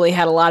probably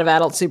had a lot of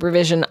adult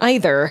supervision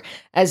either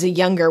as a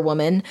younger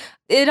woman.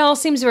 It all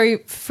seems very,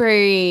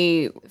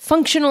 very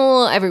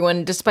functional.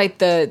 Everyone, despite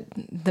the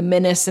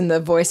menace in the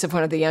voice of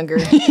one of the younger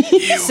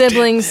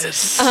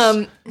siblings,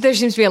 there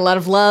seems to be a lot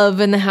of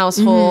love in the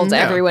household. Mm-hmm,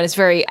 Everyone is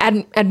very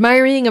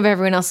admiring of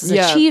everyone else's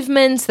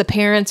achievements. The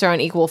parents are on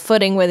equal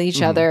footing with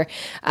each other,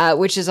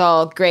 which is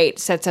all great.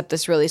 Sets up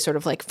this really sort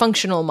of like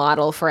functional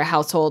model for a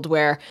household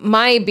where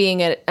my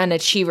being an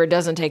achiever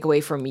doesn't take away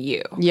from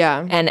you.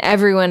 Yeah. And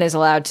everyone is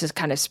allowed to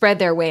kind of spread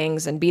their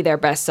wings and be their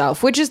best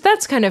self,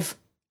 that's kind of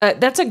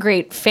that's a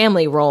great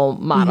family role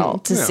model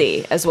to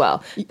see as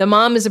well. The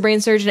mom is a brain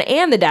surgeon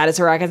and the dad is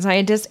a rocket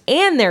scientist,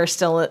 and they're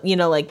still,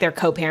 like they're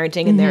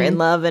co-parenting and they're in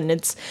love. And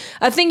it's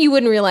a thing you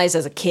wouldn't realize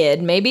as a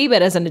kid, maybe,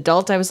 but as an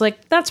adult, I was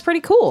like, that's pretty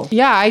cool.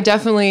 Yeah, I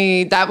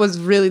definitely, that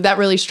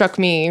really struck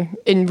me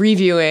in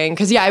reviewing.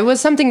 Cause it was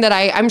something that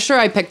I'm sure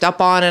I picked up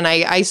on. And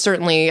I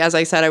certainly, as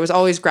I said, I was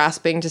always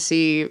grasping to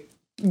see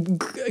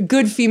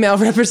good female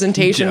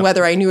representation,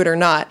 whether I knew it or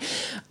not,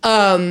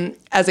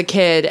 as a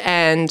kid.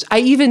 And I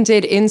even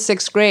did in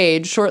 6th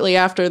grade, shortly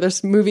after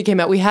this movie came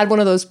out, we had one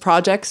of those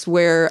projects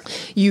where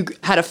you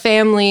had a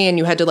family and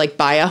you had to like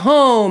buy a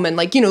home and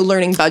like,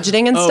 learning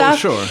budgeting and stuff.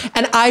 Sure.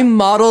 And I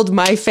modeled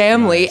my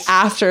family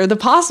after the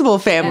Possible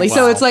family. Wow.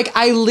 So it's like,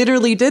 I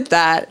literally did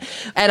that.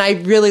 And I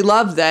really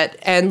loved that.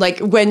 And like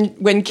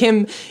when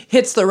Kim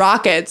hits the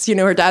rockets,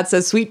 her dad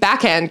says, "Sweet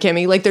backhand,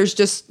 Kimmy." Like there's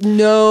just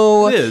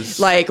no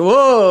like,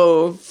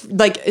 whoa,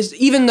 like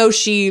even though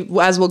she,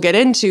 as we'll get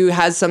into,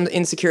 has some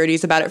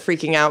insecurities about it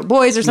freaking out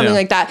boys or something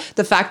like that,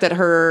 the fact that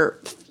her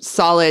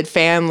solid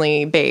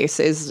family base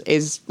is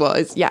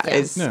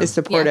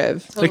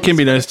supportive. Totally. It can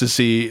be nice to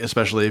see,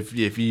 especially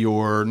if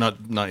you're not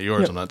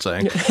yours, I'm not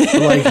saying,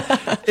 like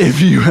if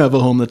you have a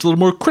home that's a little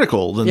more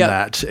critical than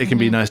that, it can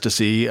be nice to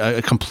see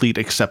a complete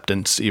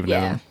acceptance even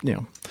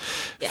in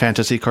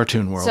fantasy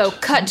cartoon world. So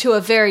cut to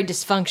a very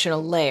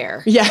dysfunctional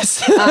lair.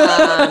 Yes.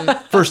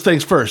 First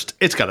things first,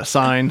 it's got a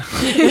sign.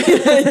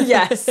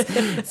 Yes.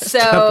 So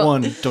Step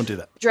 1, don't do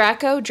that.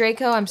 Draco,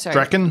 I'm sorry.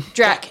 Draken.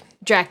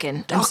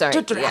 I'm sorry.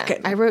 Draken. Yeah.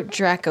 I wrote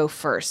Draco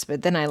first,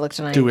 but then I looked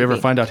on IMDb. Do we ever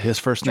find out his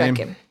first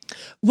name?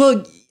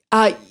 Well,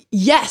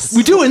 yes.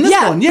 We do in this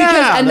one.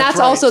 Yeah. And that's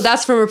also,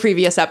 that's from a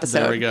previous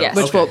episode. There we go. Yes.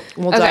 Which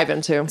we'll dive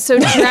into. So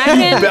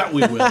Draken. I bet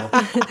we will.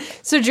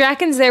 So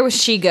Draken's there with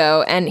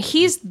Shigo, and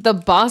he's the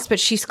boss, but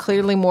she's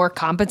clearly more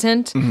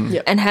competent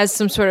and has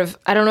some sort of,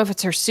 I don't know if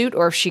it's her suit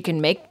or if she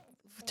can make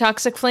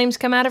toxic flames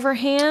come out of her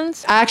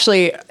hands.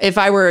 Actually, if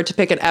I were to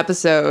pick an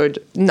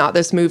episode, not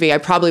this movie, I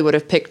probably would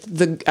have picked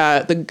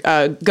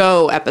the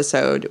Go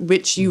episode,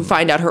 which you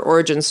find out her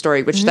origin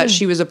story, which that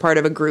she was a part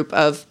of a group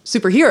of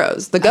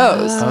superheroes, the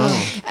Go's,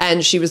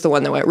 and she was the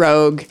one that went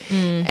rogue,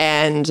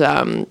 and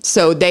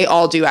so they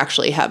all do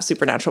actually have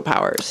supernatural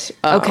powers.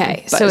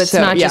 So it's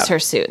not just her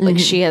suit; like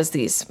she has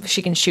these,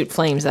 she can shoot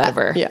flames out of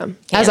her. Yeah,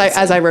 as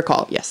I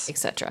recall, yes,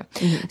 etc.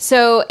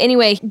 So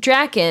anyway,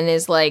 Draken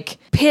is like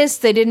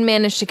pissed they didn't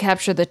manage to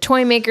capture the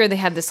toy maker. They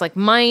had this like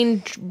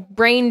brain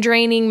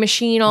draining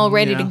machine all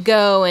ready to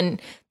go, and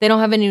they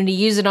don't have anyone to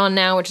use it on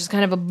now, which is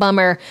kind of a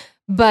bummer.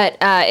 But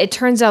it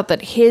turns out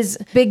that his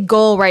big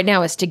goal right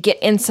now is to get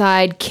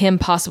inside Kim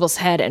Possible's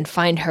head and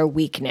find her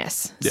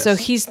weakness. Yes. So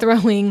he's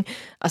throwing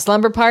a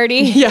slumber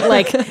party,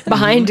 like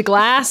behind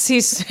glass. He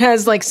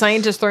has like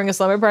scientists throwing a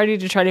slumber party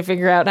to try to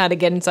figure out how to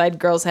get inside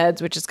girls'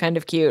 heads, which is kind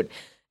of cute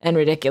and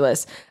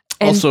ridiculous.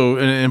 And also,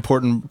 an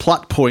important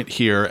plot point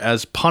here,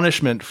 as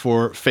punishment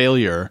for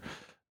failure,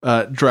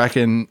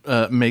 Draken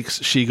makes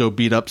Shigo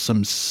beat up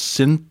some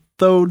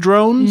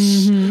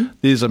drones.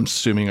 These, I'm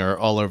assuming, are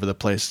all over the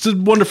place. It's a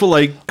wonderful,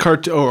 like,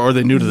 cartoon. Or are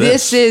they new to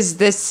this? This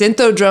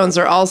Syntho drones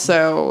are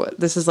also,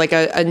 this is like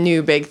a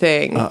new big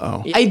thing.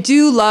 I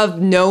do love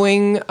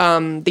knowing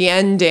the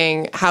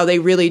ending, how they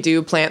really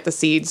do plant the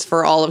seeds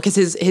for all of, because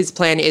his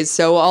plan is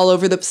so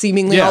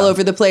seemingly all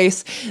over the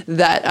place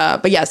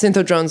that, but yeah,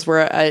 Syntho drones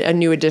were a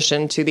new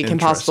addition to the Kim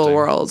Possible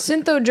world.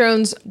 Syntho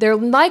drones, they're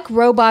like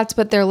robots,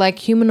 but they're like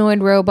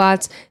humanoid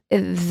robots.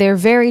 They're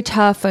very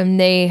tough and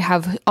they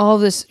have all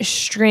this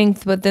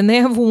strength, but then they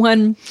have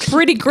one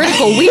pretty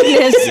critical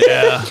weakness,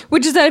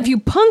 which is that if you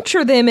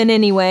puncture them in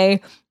any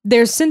way,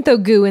 there's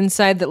syntho goo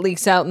inside that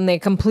leaks out and they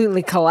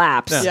completely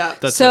collapse. Yeah.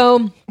 That's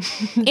So,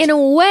 in a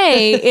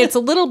way, it's a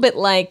little bit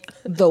like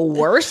the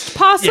worst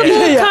possible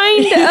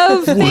kind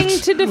of thing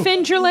to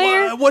defend your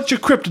lair. What's your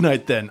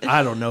kryptonite then?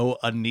 I don't know,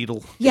 a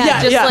needle.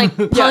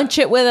 Just punch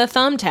it with a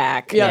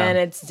thumbtack and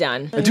it's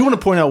done. I do want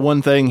to point out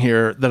one thing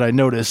here that I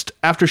noticed.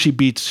 After she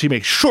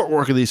makes short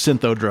work of these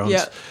syntho drones.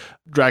 Yeah.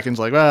 Draken's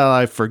like, well,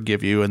 I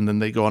forgive you. And then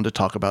they go on to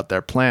talk about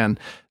their plan.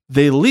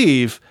 They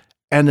leave,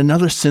 and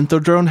another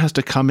syntho drone has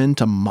to come in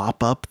to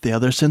mop up the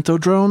other syntho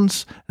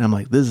drones. And I'm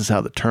like, this is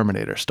how the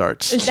Terminator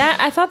starts.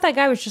 I thought that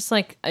guy was just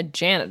like a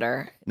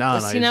janitor. No,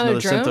 Was no, he he's not a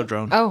another drone? syntho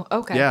drone. Oh,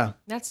 okay. Yeah.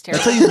 That's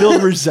That's terrible. how you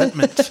build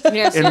resentment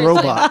Yeah, in seriously.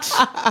 robots.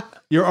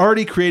 You're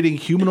already creating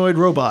humanoid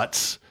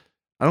robots.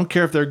 I don't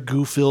care if they're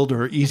goo-filled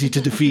or easy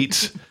to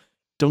defeat.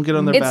 Don't get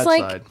on their It's bad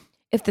like side.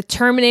 if the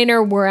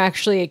Terminator were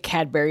actually a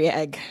Cadbury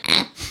egg.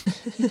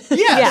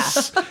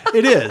 Yes,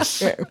 it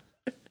is.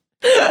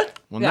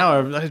 Well, now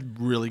I have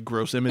really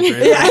gross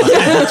imagery.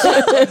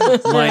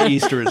 My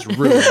Easter is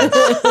ruined.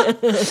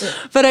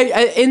 But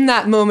I in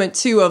that moment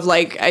too of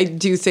like, I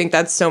do think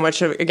that's so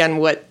much of, again,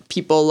 what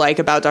people like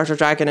about Dr.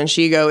 Draken and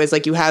Shigo is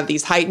like you have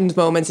these heightened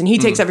moments and he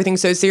takes everything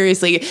so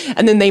seriously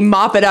and then they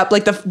mop it up.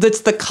 Like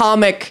that's the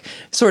comic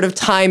sort of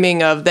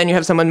timing of then you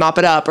have someone mop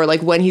it up, or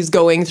like when he's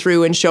going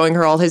through and showing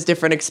her all his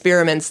different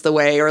experiments the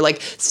way, or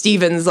like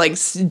Stevens like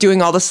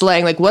doing all the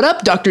slang, like, what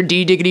up, Dr.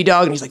 D Diggity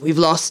Dog? And he's like, we've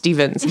lost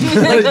Stevens.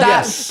 Like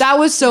that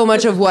was so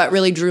much of what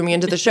really drew me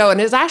into the show.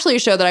 And it's actually a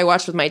show that I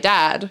watched with my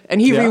dad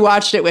and he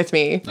rewatched it with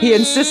me. He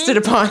insisted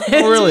upon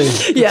it. Oh, really?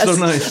 Yes. So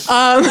nice.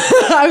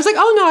 I was like,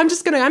 oh no,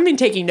 I've been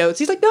taking notes.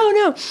 He's like,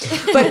 no.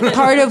 But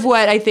part of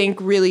what I think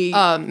really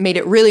made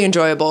it really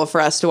enjoyable for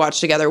us to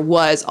watch together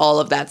was all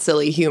of that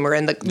silly humor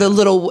and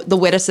the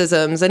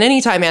witticisms. And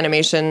anytime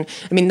animation,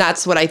 I mean,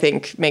 that's what I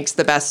think makes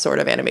the best sort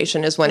of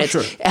animation is when it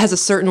has a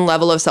certain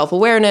level of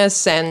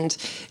self-awareness and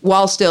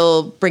while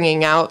still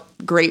bringing out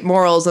great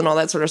morals and all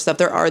that sort of stuff,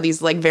 there are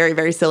these like very,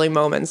 very silly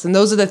moments. And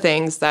those are the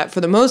things that for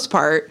the most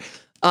part,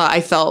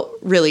 I felt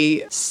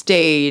really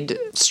stayed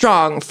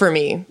strong for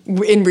me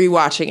in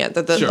rewatching it.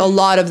 That a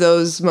lot of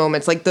those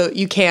moments, like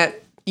you can't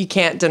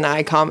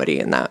deny comedy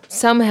in that.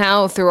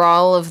 Somehow, through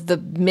all of the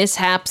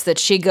mishaps that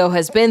Shigo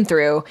has been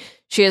through,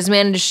 she has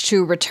managed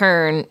to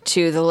return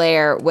to the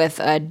lair with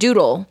a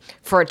doodle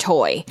for a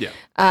toy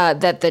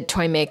that the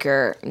toy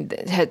maker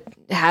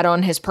had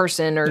on his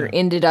person or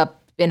ended up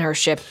in her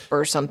ship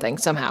or something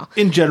somehow.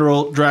 In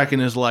general, Draken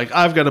is like,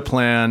 I've got a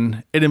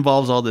plan. It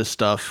involves all this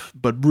stuff,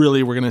 but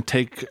really we're going to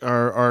take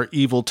our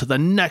evil to the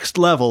next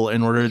level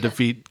in order to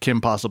defeat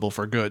Kim Possible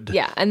for good.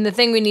 Yeah, and the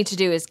thing we need to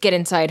do is get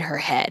inside her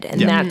head, and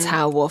that's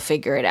how we'll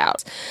figure it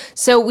out.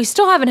 So we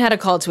still haven't had a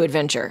call to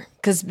adventure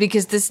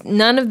because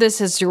none of this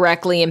has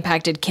directly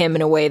impacted Kim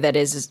in a way that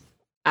is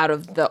out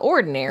of the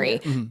ordinary,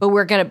 but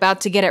we're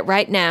about to get it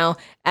right now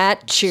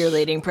at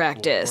cheerleading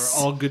practice.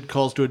 Where all good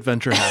calls to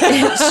adventure happen.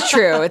 It's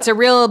true. It's a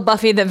real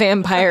Buffy the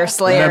Vampire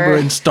Slayer. Remember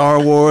in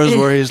Star Wars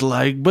where he's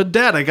like, but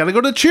Dad, I got to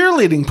go to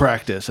cheerleading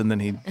practice. And then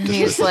he just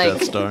He's the like,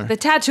 Death Star. the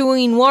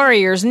Tatooine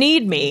Warriors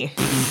need me.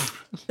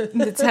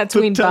 The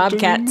Tatooine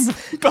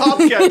Bobcats.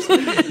 Bobcats.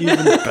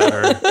 Even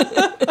better.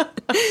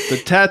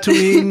 The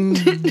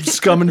Tatooine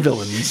scum and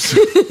villains.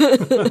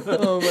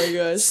 Oh my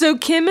gosh. So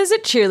Kim is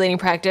at cheerleading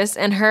practice,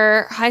 and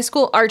her high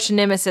school arch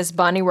nemesis,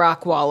 Bonnie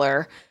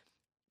Rockwaller,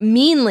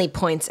 meanly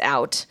points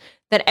out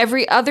that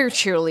every other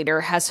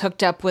cheerleader has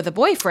hooked up with a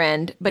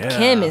boyfriend, but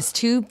Kim is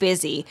too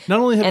busy. Not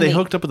only have And they the-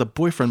 hooked up with a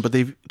boyfriend, but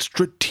they've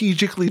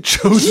strategically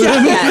chosen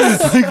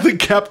Yes. like the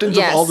captains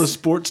Yes. of all the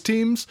sports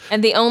teams.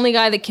 And the only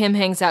guy that Kim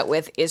hangs out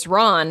with is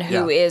Ron,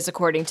 who Yeah. is,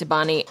 according to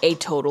Bonnie, a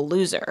total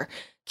loser.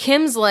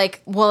 Kim's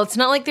like, well, it's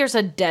not like there's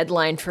a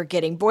deadline for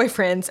getting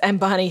boyfriends. And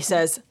Bonnie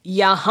says,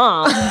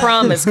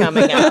 prom is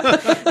coming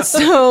up.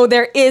 So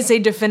there is a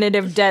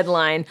definitive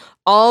deadline.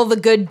 All the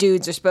good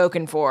dudes are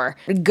spoken for.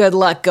 Good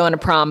luck going to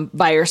prom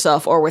by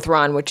yourself or with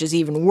Ron, which is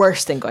even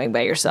worse than going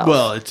by yourself.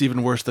 Well, it's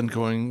even worse than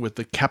going with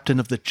the captain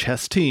of the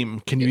chess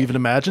team. Can you even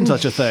imagine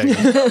such a thing?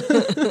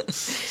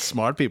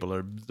 Smart people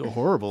are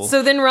horrible.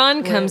 So then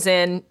Ron comes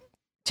in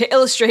to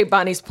illustrate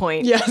Bonnie's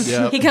point. Yes.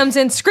 Yep. He comes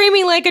in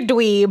screaming like a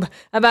dweeb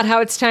about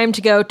how it's time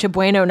to go to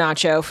Bueno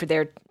Nacho for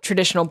their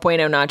traditional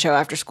Bueno Nacho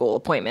after school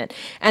appointment.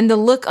 And the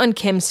look on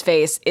Kim's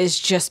face is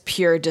just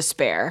pure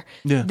despair.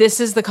 Yeah. This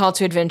is the call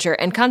to adventure.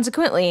 And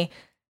consequently,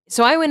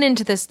 so I went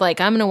into this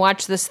like, I'm going to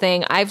watch this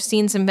thing. I've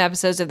seen some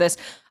episodes of this.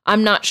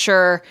 I'm not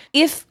sure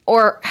if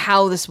or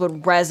how this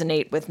would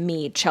resonate with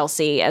me,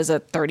 Chelsea, as a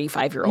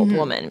 35-year-old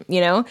woman, you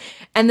know?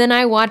 And then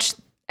I watch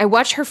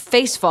her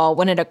face fall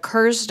when it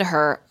occurs to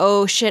her,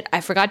 oh shit,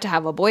 I forgot to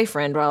have a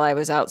boyfriend while I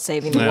was out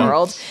saving the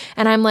world.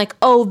 And I'm like,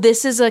 oh,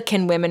 this is a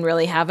can women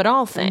really have it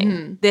all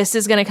thing. This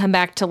is going to come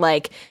back to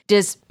like,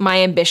 does my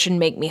ambition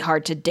make me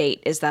hard to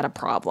date? Is that a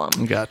problem?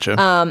 Gotcha.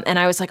 And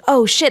I was like,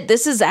 oh shit,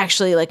 this is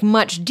actually like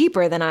much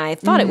deeper than I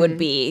thought it would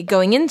be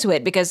going into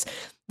it, because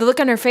the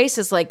look on her face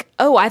is like,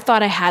 oh, I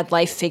thought I had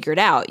life figured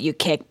out. You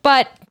kick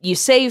butt, you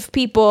save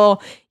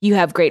people, you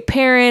have great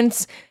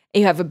parents.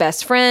 you have a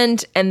best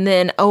friend, and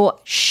then, oh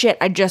shit,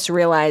 I just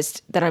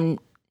realized that I'm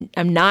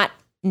not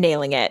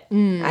nailing it.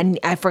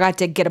 I forgot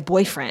to get a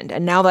boyfriend,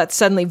 and now that's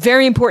suddenly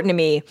very important to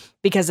me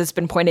because it's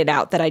been pointed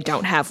out that I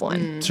don't have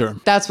one. Sure.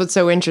 That's what's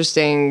so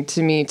interesting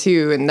to me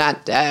too, and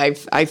that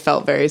I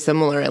felt very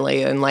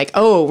similarly, and like,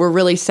 oh, we're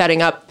really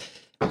setting up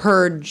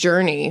her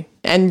journey,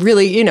 and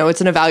really, you know,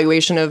 it's an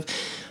evaluation of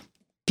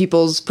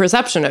people's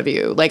perception of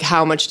you. Like,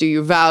 how much do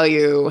you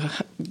value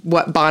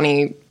what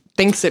Bonnie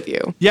thinks of you?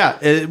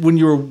 Yeah, when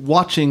you were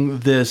watching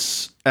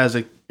this as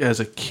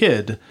a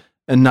kid,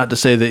 and not to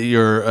say that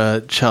your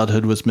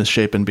childhood was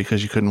misshapen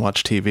because you couldn't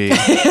watch TV,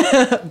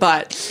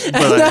 But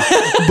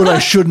but I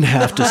shouldn't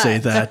have to say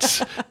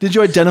that. Did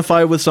you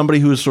identify with somebody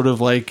who was sort of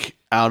like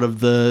out of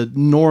the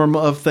norm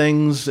of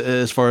things,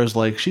 as far as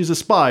like she's a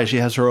spy, she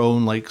has her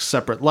own like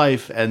separate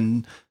life,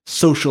 and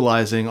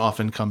socializing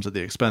often comes at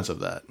the expense of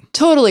that?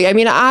 Totally. I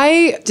mean,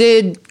 I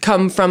did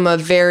come from a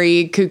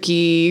very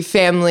kooky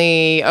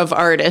family of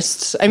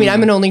artists. I mean,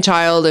 I'm an only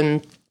child,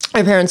 and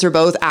my parents are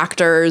both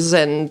actors,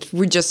 and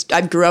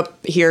I grew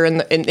up here in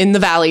the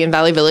Valley, in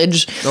Valley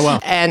Village. Oh, wow.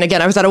 And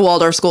again, I was at a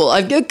Waldorf school,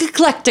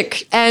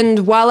 eclectic.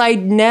 And while I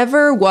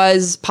never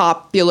was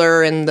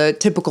popular in the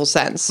typical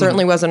sense,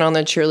 certainly wasn't on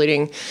the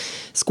cheerleading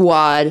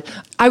squad,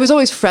 I was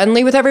always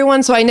friendly with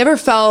everyone. So I never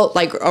felt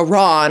like a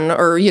Ron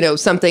or, you know,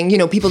 something, you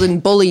know, people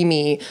didn't bully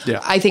me. Yeah.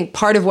 I think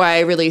part of why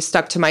I really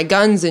stuck to my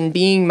guns in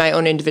being my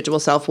own individual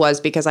self was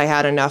because I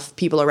had enough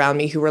people around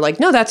me who were like,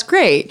 no, that's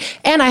great.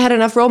 And I had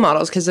enough role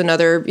models, because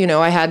you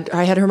know, I had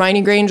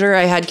Hermione Granger,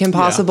 I had Kim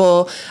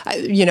Possible,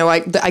 you know, I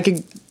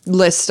could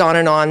list on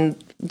and on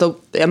the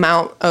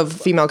amount of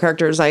female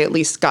characters I at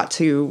least got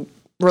to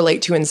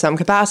relate to in some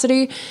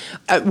capacity.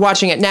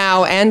 Watching it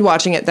now and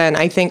watching it then,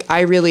 I think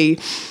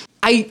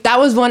that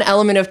was one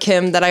element of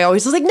Kim that I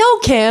always was like, no,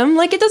 Kim,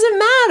 like, it doesn't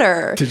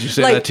matter. Did you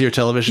say like, that to your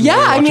television? Yeah,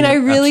 while I mean, I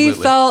watching it? really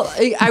Absolutely.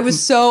 felt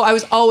I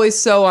was always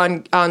so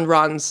on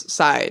Ron's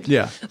side.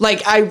 Yeah.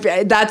 Like,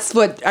 that's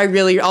what I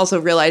really also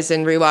realized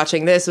in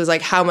rewatching this, was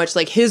like how much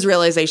like his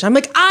realization. I'm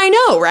like, I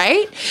know,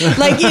 right?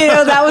 Like, you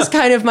know, that was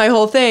kind of my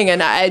whole thing.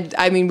 And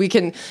I mean, we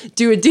can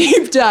do a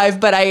deep dive,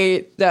 but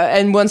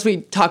and once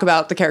we talk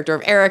about the character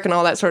of Eric and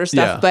all that sort of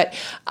stuff, Yeah. but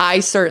I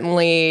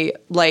certainly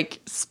like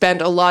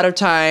spent a lot of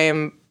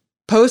time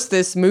post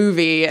this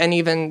movie and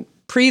even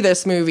pre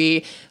this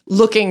movie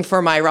looking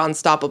for my Ron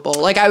Stoppable.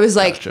 Like, I was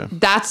like, Gotcha.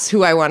 that's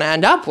who I want to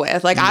end up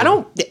with. Like, I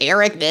don't,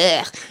 Eric,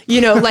 bleh.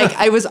 You know, like,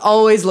 I was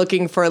always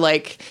looking for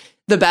like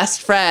the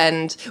best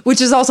friend,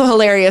 which is also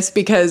hilarious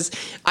because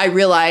I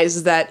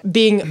realized that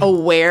being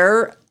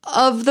aware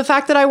of the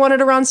fact that I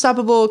wanted a Ron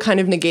Stoppable kind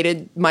of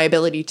negated my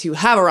ability to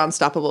have a Ron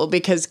Stoppable,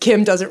 because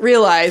Kim doesn't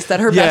realize that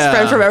her best Yeah.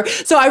 friend forever.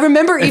 So I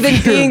remember even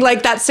being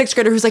like that sixth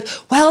grader who's like,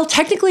 well,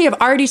 technically I've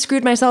already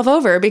screwed myself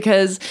over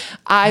because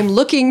I'm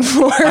looking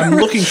for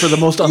the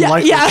most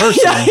unlikely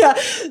person. Yeah.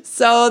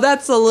 So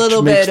that's a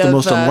little Makes bit the of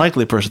most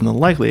unlikely person the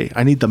likely.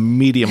 I need the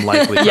medium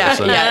likely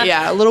person.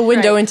 yeah. A little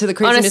window into the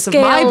craziness of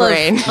my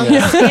brain. On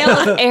a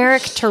scale of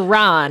Eric to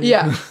Ron,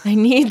 Yeah. I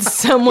need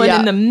someone Yeah.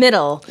 in the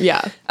middle.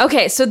 Yeah.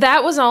 Okay, so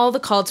that was all the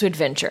call to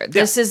adventure.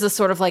 This is the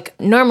sort of like,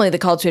 normally the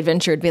call to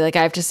adventure would be like,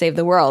 I have to save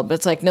the world. But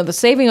it's like, no, the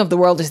saving of the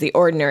world is the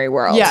ordinary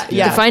world. Yeah.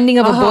 The finding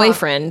of a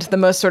boyfriend, the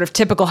most sort of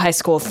typical high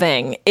school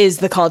thing, is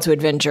the call to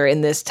adventure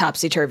in this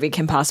topsy-turvy,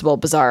 Kim Possible,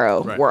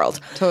 bizarro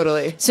world.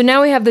 Totally. So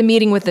now we have the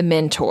meeting with the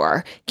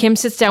mentor. Kim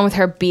sits down with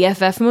her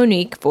BFF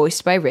Monique,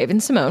 voiced by Raven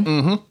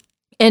Simone.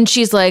 And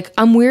she's like,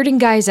 I'm weirding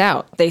guys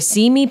out. They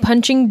see me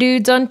punching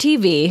dudes on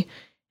TV,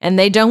 and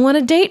they don't want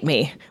to date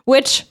me,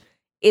 which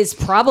is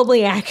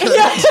probably accurate.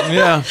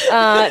 Yeah.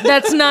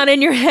 That's not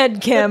in your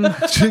head, Kim.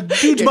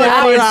 Dudes That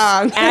might is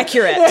find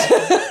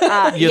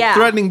accurate. your yeah.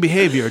 threatening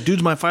behavior.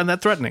 Dudes might find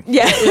that threatening.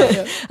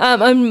 Yeah.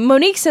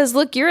 Monique says,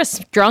 look, you're a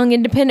strong,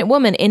 independent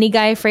woman. Any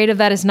guy afraid of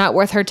that is not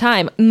worth her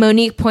time.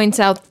 Monique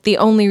points out the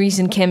only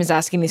reason Kim is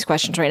asking these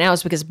questions right now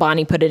is because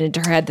Bonnie put it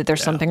into her head that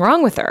there's something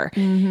wrong with her.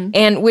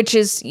 And which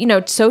is, you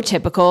know, so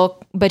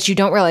typical, but you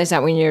don't realize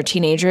that when you're a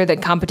teenager,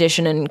 that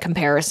competition and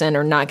comparison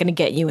are not going to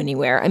get you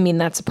anywhere. I mean,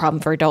 that's a problem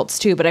for adults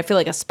too, but I feel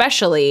like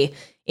especially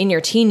in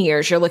your teen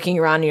years, you're looking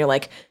around and you're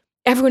like,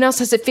 everyone else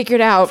has it figured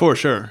out. For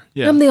sure.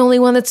 Yeah. I'm the only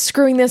one that's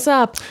screwing this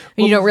up.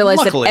 And you don't realize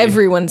luckily- that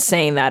everyone's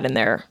saying that in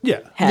their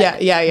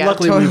head. Yeah.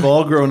 Luckily, totally. we've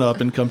all grown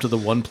up and come to the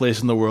one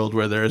place in the world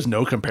where there is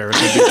no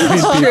comparison between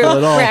people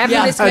at all. Where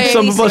everyone is And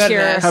some of us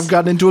secure. have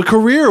gotten into a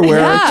career where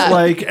Yeah. it's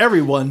like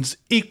everyone's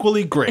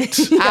equally great.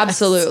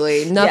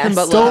 Absolutely. Nothing Yes.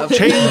 but Don't love.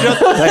 change a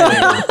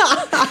thing.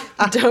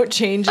 Don't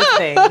change a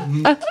thing.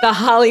 The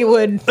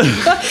Hollywood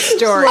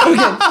story.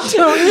 Don't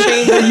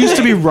change It used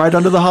to be right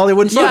under the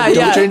Hollywood sign.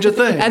 Don't change a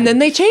thing. And then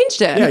they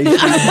changed it.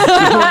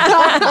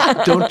 yeah,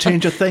 Don't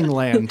change a thing,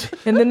 land.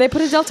 And then they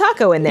put a Del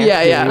Taco in there.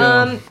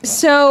 Yeah.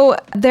 So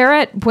they're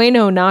at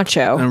Bueno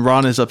Nacho. And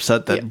Ron is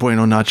upset that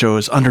Bueno Nacho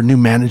is under new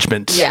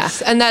management.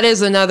 Yes, and that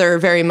is another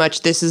very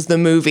much this is the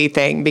movie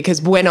thing because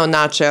Bueno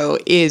Nacho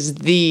is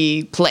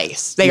the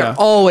place. They are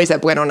always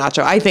at Bueno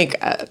Nacho. I think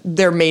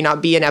there may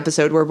not be an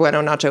episode where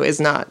Bueno Nacho is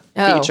not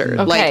featured.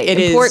 Okay. Like it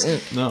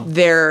Important. is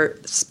their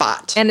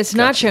spot. And it's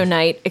Nacho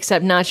Night,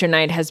 except Nacho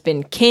Night has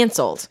been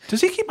canceled.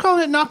 Does he keep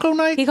calling it Naco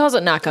Night? He calls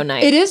it Naco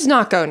Night. It is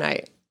Naco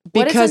Night.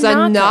 What is Because a a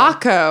naco?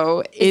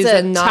 naco is It's a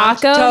a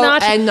nacho, taco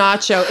nacho? and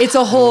nacho. It's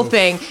a whole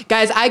thing,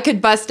 guys. I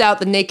could bust out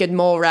the naked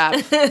mole rap.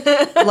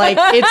 Like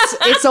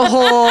it's a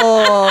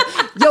whole.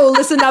 Yo,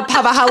 listen up,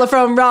 have a holla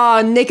from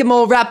Ron. Naked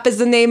mole rap is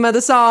the name of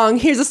the song.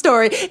 Here's a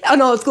story.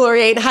 On all its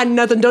glory, ain't hiding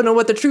nothing. Don't know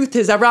what the truth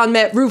is. I Ron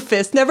met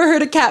Rufus. Never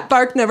heard a cat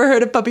bark. Never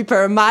heard a puppy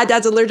purr. My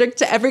dad's allergic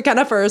to every kind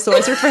of fur, so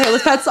I searched for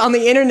hairless pets on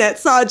the internet.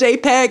 Saw a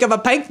JPEG of a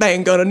pink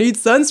thing. Gonna need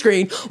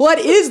sunscreen. What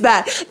is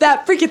that?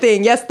 That freaky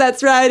thing. Yes,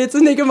 that's right. It's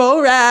a naked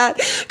mole rat.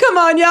 Come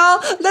on, y'all.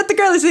 Let the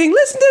girlie sing.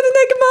 Listen to the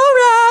naked mole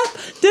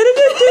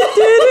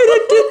rap.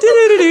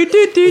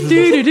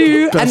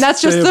 And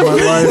that's just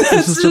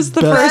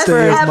the first day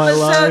verse. of my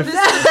life. This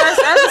is the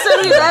best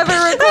episode we've ever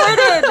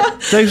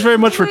recorded. Thanks very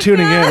much for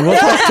tuning in. We'll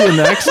talk to you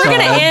next We're time.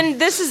 going to end.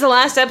 This is the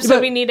last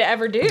episode we need to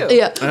ever do.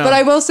 Yeah, but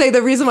I will say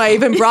the reason why I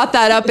even brought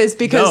that up is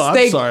because No,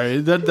 I'm sorry.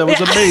 That was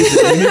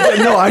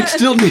amazing. No, I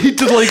still need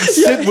to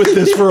sit with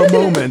this for a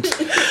moment.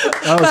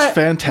 That was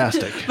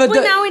fantastic. But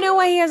Well, now we know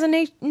why he has a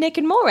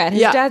naked mole rat.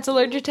 His Yeah. dad's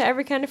allergic to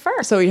every kind of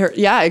fur. so we heard,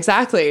 yeah,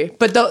 exactly.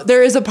 But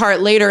there is a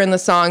part later in the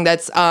song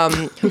that's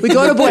we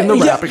go to In the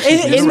rap,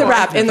 excuse me. in the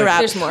rap.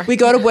 There's more. We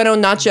go to Bueno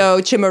Nacho,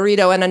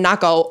 Chimarito, and a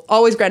Naco.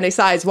 Always grande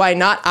size. Why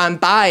not? I'm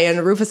buying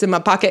Rufus in my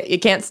pocket. You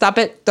can't stop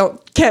it.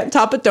 Can't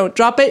top it. Don't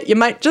drop it. You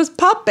might just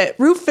pop it.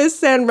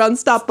 Rufus and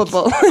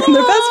Runstoppable. And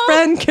their best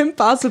friend Kim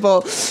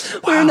Possible.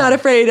 We're not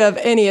afraid of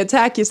any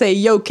attack. You say,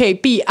 yo,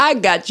 KP, I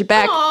got you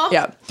back. Aw.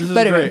 Yeah. This is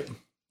But anyway. great.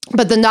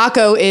 But the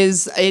naco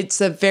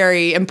it's a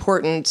very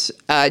important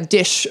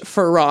dish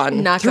for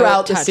Ron Naco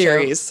throughout the tacho.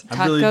 series.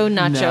 Taco really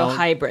nacho now-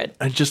 hybrid.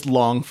 I just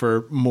long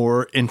for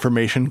more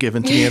information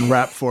given to me in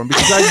rap form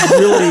because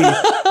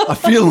I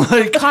feel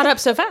like Caught up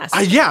so fast.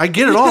 I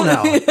get it all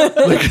now.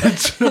 Like I'm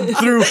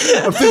through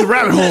the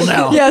rabbit hole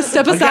now. Yeah,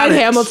 step I got aside,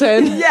 it.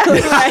 Hamilton. yeah,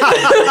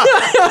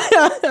 right.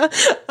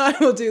 I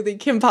will do the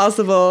Kim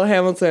Possible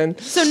Hamilton.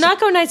 So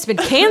Naco Night's been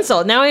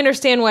canceled. Now I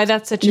understand why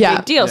that's such a Yeah.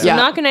 big deal. So Yeah.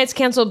 Naco Night's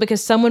canceled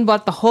because someone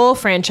bought the whole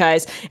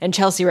franchise and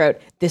Chelsea wrote,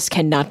 "This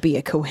cannot be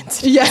a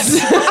coincidence. Yes.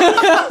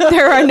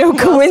 There are no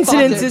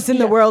coincidences in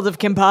the world of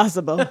Kim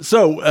Possible."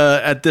 So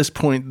at this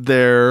point,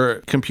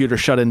 their computer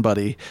shut-in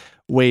buddy,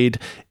 Wade.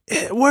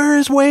 Where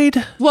is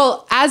Wade?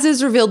 Well, as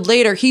is revealed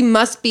later, he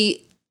must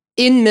be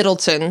in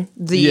Middleton,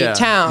 the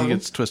town. He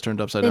gets twist turned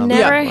upside They down.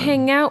 never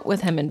hang out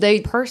with him in they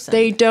person.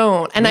 They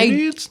don't. And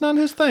Maybe it's not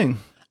his thing.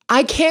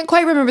 I can't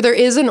quite remember. There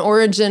is an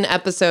origin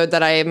episode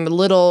that I am a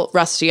little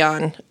rusty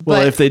on. Well,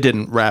 but if they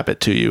didn't wrap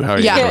it to you, how are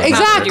you yeah, gonna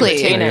exactly.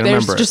 retain it. There's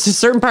Remember it. just a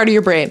certain part of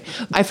your brain.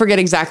 I forget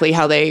exactly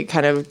how they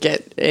kind of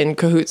get in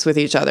cahoots with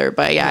each other,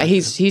 but yeah,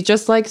 he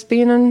just likes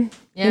being in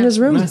his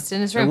room. Just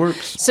in his room.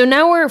 works. So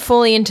now we're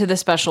fully into the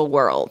special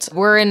world.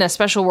 We're in a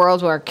special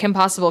world where Kim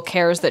Possible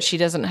cares that she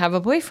doesn't have a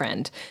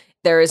boyfriend.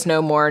 There is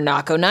no more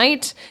Naco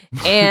Night,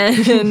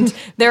 and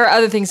there are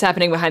other things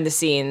happening behind the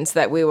scenes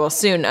that we will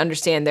soon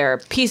understand. There are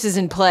pieces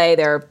in play.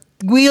 There are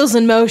wheels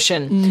in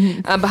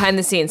motion behind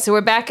the scenes. So we're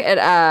back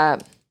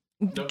at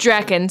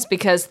Draken's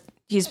because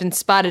he's been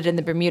spotted in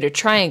the Bermuda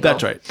Triangle.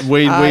 That's right.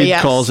 Wade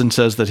yes. calls and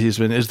says that he's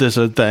been. Is this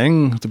a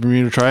thing? The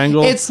Bermuda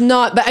Triangle. It's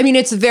not, but I mean,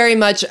 it's very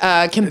much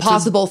a Kim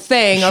Possible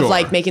thing of sure.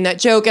 like making that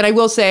joke. And I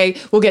will say,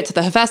 we'll get to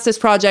the Hephaestus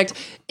Project.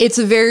 It's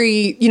a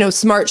very,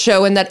 smart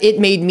show in that it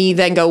made me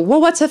then go,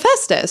 well, what's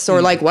Hephaestus? Or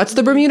like, what's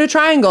the Bermuda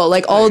Triangle?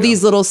 Like all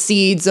these little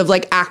seeds of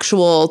like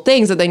actual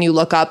things that then you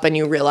look up and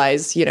you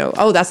realize,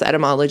 oh, that's the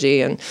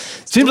etymology. And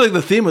Seems like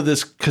the theme of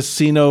this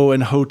casino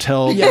and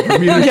hotel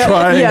Bermuda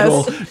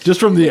Triangle, just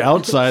from the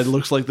outside,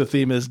 looks like the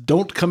theme is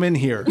 "Don't come in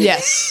here."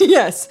 yes,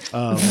 Yes.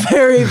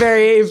 very,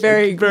 very,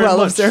 very well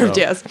much observed.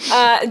 so.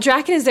 Yes.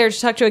 Draken is there to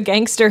talk to a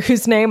gangster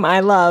whose name I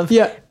love.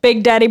 Yeah.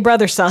 Big Daddy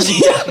Brother Son.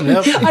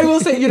 Yep. I will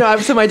say,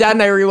 so my dad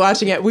and I were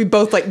rewatching it. We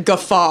both like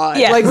guffawed.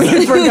 Yeah. Like we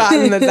had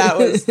forgotten that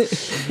was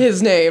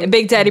his name.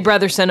 Big Daddy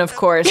Brotherson, of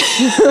course,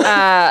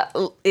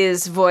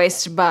 is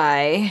voiced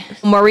by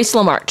Maurice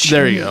LaMarche.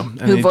 There you go.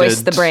 And Who he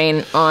voiced did- the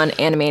brain on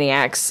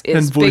Animaniacs is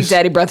And Big voiced-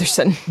 Daddy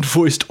Brotherson.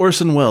 Voiced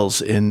Orson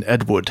Welles in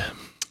Ed Wood.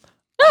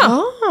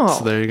 Oh.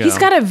 So there you go. He's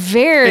got a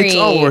very It's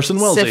all Orson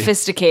Welles-y.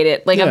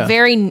 sophisticated, like Yeah. a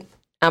very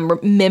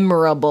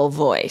memorable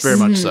voice. Very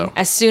much so.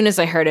 As soon as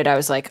I heard it, I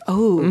was like,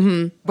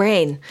 oh,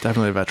 brain.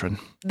 Definitely a veteran.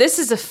 This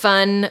is a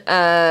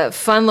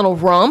fun little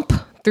romp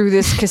through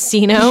this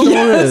casino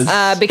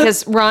is.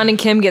 because Ron and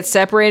Kim get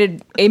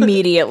separated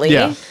immediately.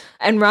 Yeah.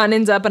 And Ron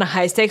ends up in a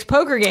high-stakes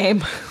poker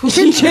game, which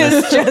is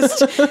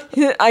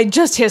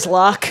just his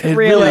luck, It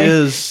really.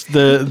 is.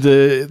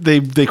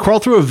 They crawl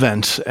through a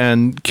vent,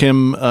 and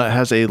Kim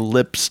has a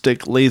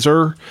lipstick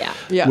laser,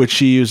 Yeah. which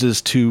she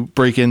uses to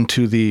break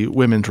into the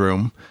women's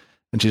room.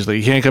 And she's like,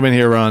 "You can't come in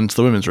here, Ron. It's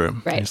the women's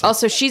room." Right. He's like,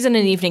 Also, she's in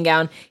an evening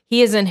gown.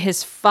 He is in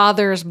his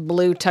father's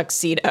blue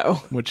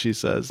tuxedo. which she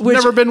says,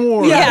 "Never been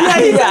worn."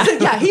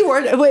 He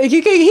wore it.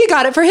 He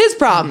got it for his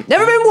prom.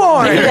 Never been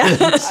worn.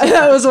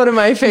 That was one of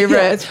my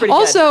favorites. Yeah, it's pretty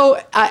also,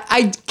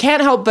 I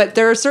can't help but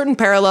there are certain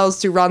parallels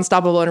to Ron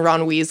Stoppable and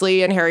Ron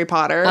Weasley in Harry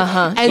Potter.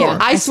 And Yeah,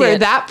 I I see swear it.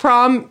 that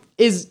prom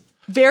is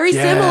very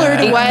similar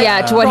to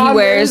what to what he Ron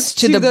wears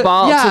to the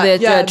ball, to the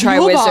Yule Ball,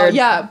 Triwizard.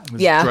 Yeah.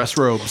 Yeah. Dress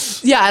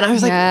robes. Yeah, and I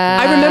was like,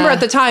 I remember at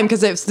the time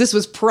because this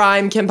was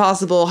prime Kim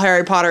Possible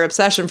Harry Potter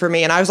obsession for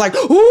me, and I was like,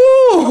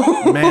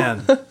 ooh,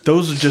 Man,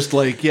 those are just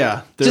like,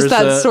 there's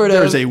that sort of-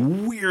 there's a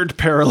weird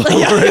parallel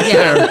right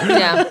there.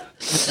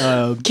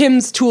 Yeah.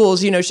 Kim's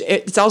tools.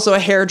 It's also a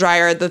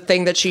hairdryer, the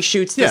thing that she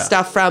shoots the Yeah.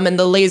 stuff from, and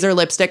the laser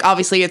lipstick.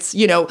 Obviously, it's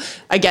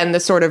again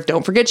the sort of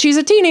don't forget she's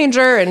a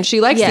teenager and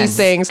she likes these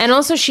things. And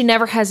also, she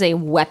never has a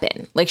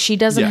weapon. Like, she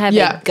doesn't Yeah. have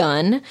Yeah. a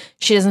gun.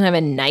 She doesn't have a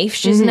knife.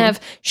 She doesn't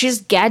have, she has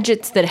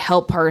gadgets that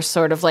help her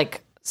sort of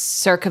like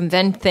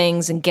circumvent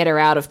things and get her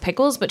out of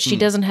pickles, but she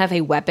doesn't have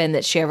a weapon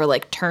that she ever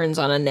like turns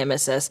on a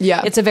nemesis.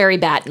 Yeah. It's a very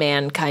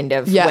Batman kind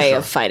of way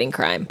of fighting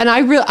crime. And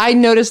I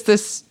noticed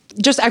this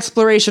just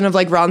exploration of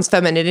like Ron's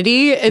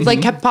femininity. It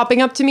like kept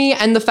popping up to me,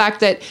 and the fact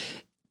that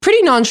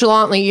pretty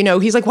nonchalantly,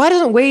 he's like, "Why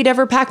doesn't Wade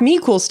ever pack me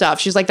cool stuff?"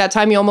 She's like, "That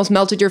time you almost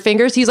melted your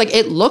fingers." He's like,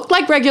 "It looked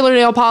like regular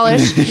nail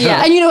polish."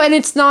 Yeah. And and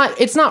it's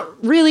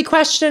not really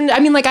questioned. I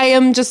mean, like, I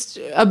am just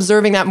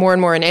observing that more and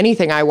more in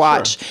anything I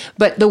watch.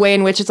 But the way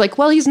in which it's like,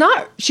 well,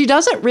 she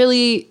doesn't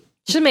really.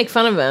 She should make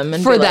fun of him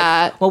and For be like,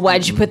 that. well,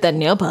 why'd you put that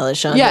nail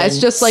polish on? Yeah, it's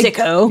then, just like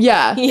sicko.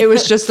 Yeah, it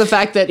was just the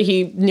fact that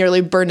he nearly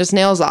burned his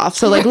nails off.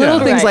 So like little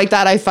things Right. like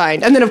that I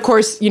find. And then of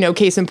course,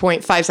 case in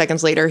point, 5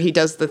 seconds later, he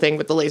does the thing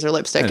with the laser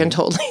lipstick and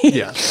totally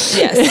Yeah.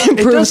 Yes.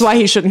 proves why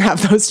he shouldn't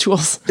have those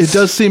tools. It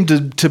does seem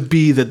to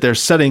be that they're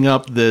setting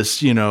up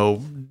this,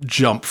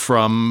 jump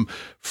from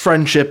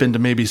friendship into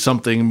maybe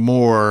something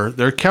more.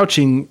 They're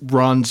couching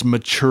Ron's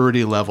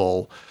maturity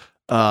level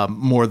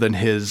more than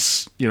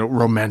his,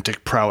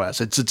 romantic prowess.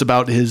 It's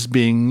about his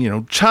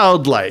being,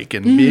 childlike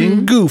and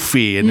being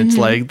goofy, and it's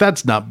like,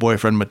 that's not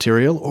boyfriend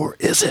material, or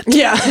is it?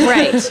 Yeah.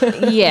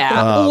 Right.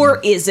 Yeah. Or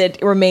is it?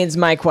 Remains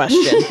my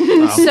question.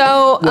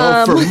 So,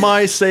 Well, for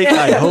my sake,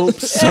 I hope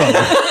so.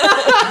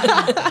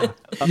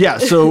 Yeah,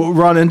 so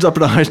Ron ends up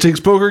in a high-stakes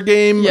poker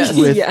game Yes.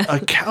 with Yeah. a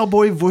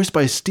cowboy voiced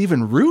by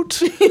Stephen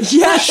Root.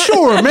 Yeah.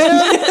 Sure,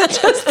 man.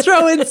 Just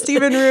throw in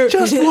Stephen Root.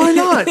 Just why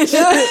not?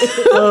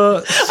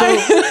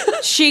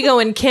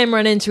 Shigo and Kim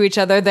run into each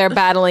other. They're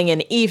battling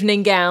in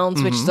evening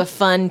gowns, which is a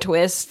fun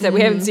twist that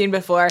we haven't seen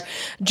before.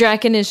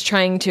 Draken is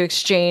trying to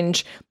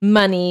exchange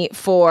money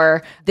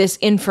for this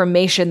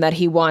information that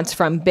he wants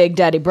from Big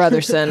Daddy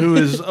Brotherson. Who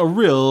is a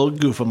real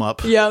goof 'em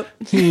up. Yep.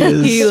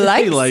 He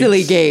likes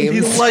silly games.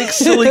 He likes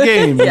silly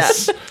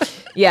games.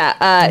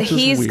 Yeah,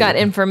 he's weird. got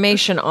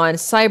information on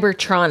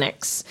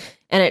Cybertronics,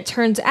 and it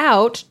turns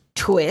out,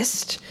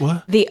 twist,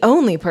 What? the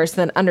only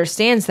person that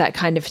understands that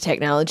kind of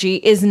technology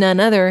is none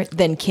other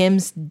than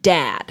Kim's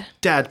dad.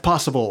 Dad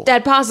possible.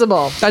 Dad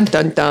Possible. Dun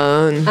dun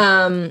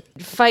dun.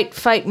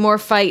 Fight, more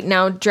fight.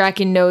 Now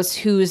Draken knows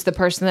who's the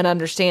person that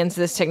understands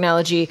this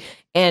technology,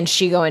 and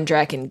Shigo and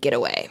Draken get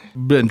away.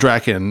 And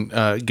Draken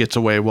gets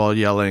away while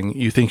yelling,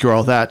 "You think you're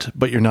all that,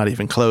 but you're not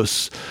even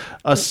close."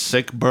 A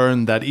sick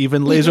burn that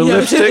even laser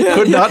lipstick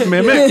could not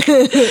mimic.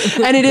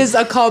 And it is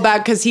a callback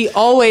because he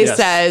always Yes.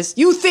 says,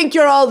 "You think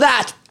you're all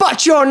that,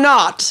 but you're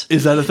not."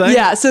 Is that a thing?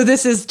 Yeah, so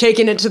this is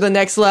taking it to the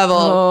next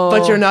level,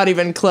 but you're not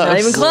even close. Not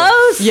even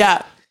close.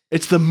 Yeah.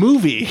 It's the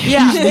movie.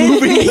 Yeah. He's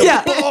moving the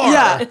yeah.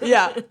 bar.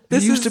 Yeah.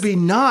 It used to be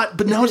not,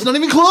 but now it's not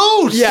even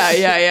close.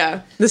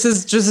 Yeah. This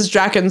is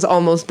Draken's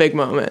almost big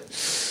moment.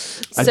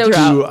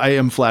 I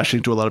am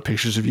flashing to a lot of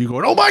pictures of you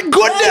going, "Oh my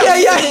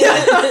goodness!"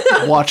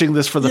 Yeah. Watching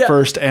this for the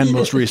first and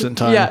most recent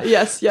time.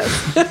 Yes.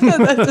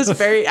 That is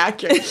very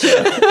accurate.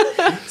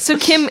 So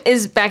Kim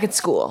is back at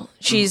school.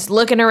 She's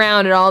looking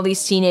around at all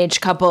these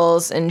teenage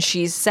couples, and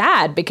she's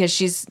sad because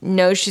she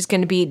knows she's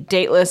going to be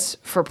dateless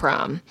for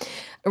prom.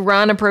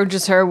 Ron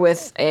approaches her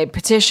with a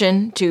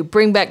petition to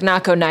bring back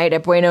Naco Night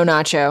at Bueno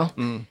Nacho.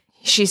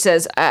 She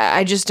says,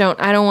 I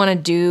don't want to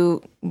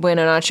do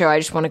Bueno Nacho. I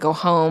just want to go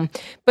home.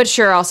 But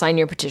sure, I'll sign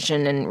your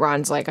petition. And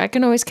Ron's like, I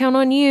can always count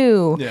on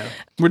you. Yeah.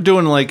 We're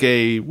doing like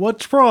a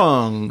what's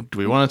wrong? Do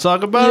we want to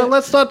talk about it?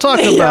 Let's not talk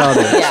about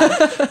it.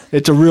 Yeah.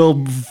 It's a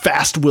real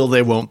fast will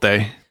they, won't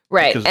they?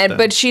 Right. Because And then-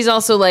 but she's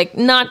also like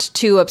not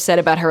too upset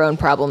about her own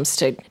problems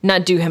to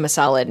not do him a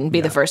solid and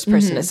be the first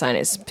person to sign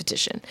his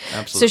petition.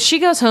 Absolutely. So she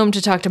goes home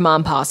to talk to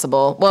Mom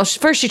Possible. Well,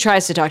 first she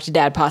tries to talk to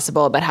Dad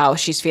Possible about how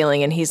she's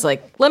feeling, and he's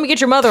like, "Let me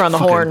get your mother on the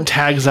Fucking horn."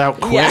 tags out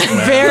quick,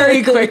 man.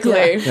 Very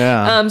quickly.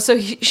 Yeah. So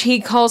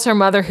he calls her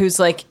mother, who's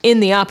like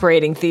in the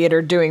operating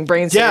theater doing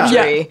brain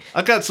surgery.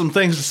 I got some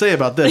things to say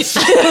about this.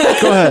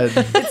 Go ahead.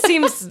 It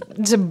seems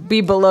to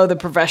be below the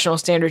professional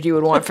standard you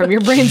would want from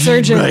your brain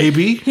surgeon.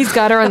 Maybe. He's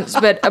got her on,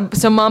 but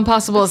so Mom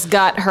Possible has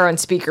got her on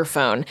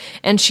speakerphone,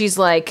 and she's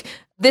like,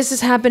 "This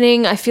is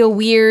happening. I feel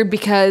weird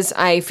because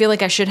I feel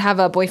like I should have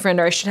a boyfriend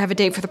or I should have a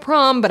date for the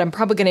prom, but I'm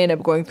probably going to end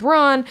up going with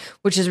Ron,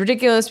 which is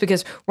ridiculous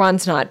because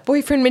Ron's not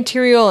boyfriend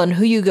material, and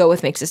who you go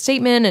with makes a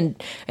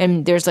statement,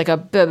 and there's like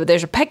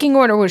there's a pecking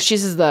order where she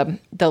says the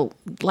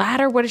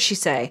ladder. What does she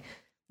say?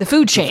 The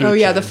food chain. Oh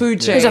yeah, the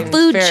food chain. There's a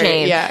food Very-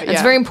 chain. Yeah,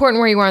 It's very important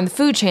where you are on the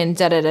food chain,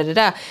 da da da da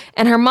da.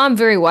 And her mom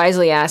very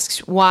wisely asks,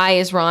 why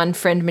is Ron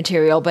friend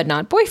material but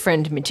not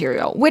boyfriend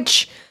material?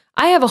 Which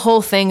I have a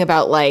whole thing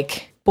about,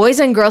 like,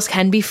 boys and girls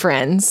can be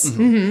friends.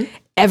 Mm-hmm.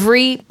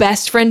 Every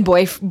best friend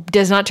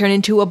does not turn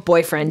into a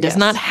boyfriend, does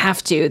not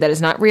have to. That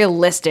is not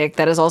realistic.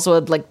 That is also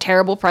a like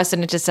terrible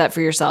precedent to set for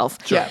yourself.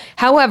 Yeah.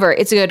 However,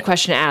 it's a good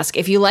question to ask.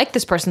 If you like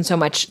this person so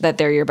much that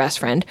they're your best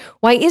friend,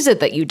 why is it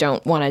that you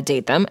don't want to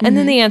date them? And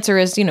then the answer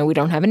is, we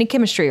don't have any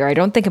chemistry, or I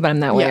don't think about them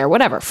that way, Yeah. or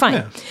whatever.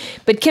 Fine.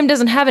 But Kim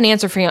doesn't have an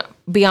answer for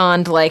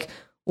beyond like,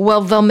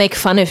 well, they'll make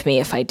fun of me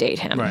if I date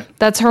him. Right.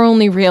 That's her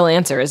only real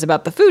answer, is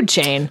about the food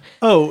chain.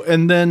 Oh,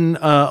 and then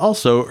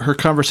also her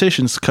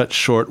conversation's cut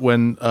short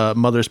when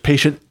mother's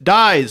patient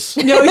dies.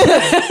 Which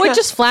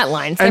just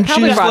flatlines. They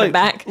probably she's brought like, it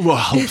back. Well,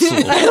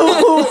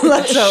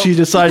 hope so. She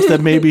decides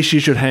that maybe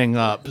she should hang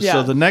up. Yeah.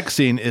 So the next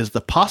scene is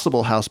the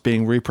Possible house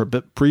being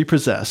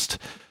repossessed.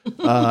 In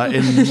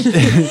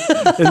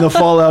the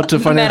fallout to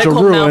financial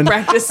Medical ruin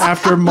malpractice.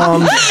 after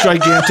Mom's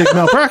gigantic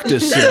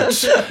malpractice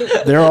suit.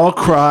 They're all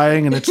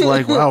crying, and it's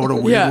like, wow, what a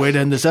weird Yeah. way to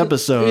end this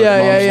episode. Yeah,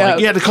 Mom's yeah, yeah. like,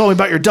 you had to call me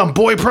about your dumb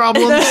boy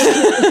problems.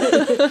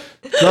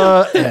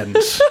 The end,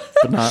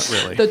 but not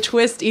really. The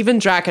twist even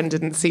Draken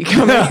didn't see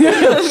coming.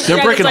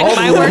 They're breaking like, all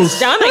my the work's rules.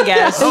 done, I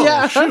guess.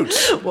 Oh,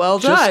 shoot. Well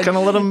Just done. kind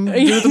of let them do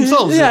it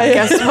themselves. Yeah,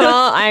 then. yeah.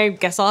 Well, I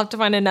guess I'll have to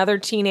find another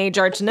teenage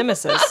arch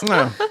nemesis.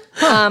 No.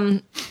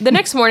 The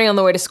next morning on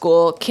the way to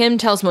school, Kim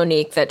tells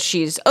Monique that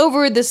she's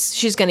over this.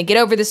 She's going to get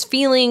over this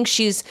feeling.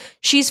 She's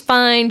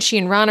fine. She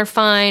and Ron are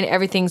fine.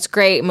 Everything's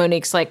great.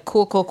 Monique's like,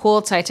 cool, cool,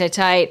 cool, tight, tight,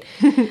 tight.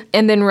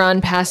 And then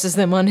Ron passes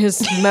them on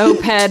his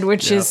moped,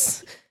 which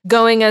is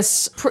going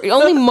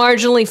only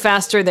marginally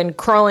faster than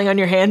crawling on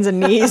your hands and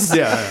knees.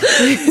 Yeah.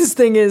 This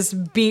thing is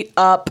beat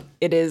up.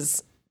 It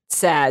is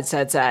sad,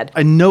 sad, sad.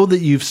 I know that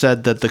you've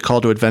said that the call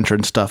to adventure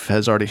and stuff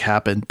has already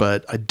happened,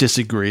 but I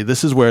disagree.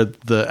 This is where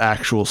the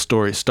actual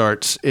story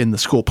starts, in the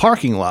school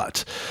parking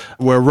lot,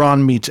 where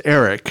Ron meets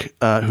Eric,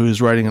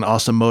 who's riding an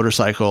awesome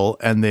motorcycle,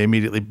 and they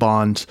immediately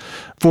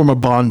form a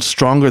bond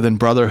stronger than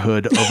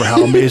brotherhood over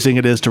how amazing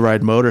it is to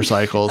ride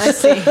motorcycles. I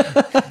see.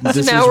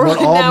 This Now is we're- what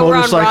all now we're on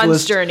Ron's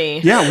motorcyclists journey.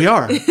 Yeah, we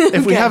are.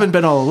 If we haven't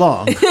been all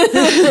along,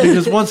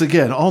 because once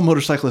again, all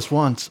motorcyclists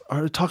want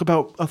are to talk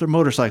about other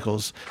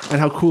motorcycles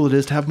and how cool it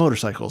is to have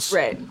motorcycles.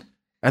 Right.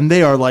 And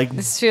they are like,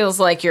 This feels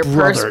like you're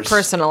Brothers.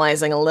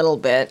 personalizing a little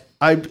bit.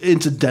 I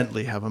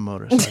incidentally have a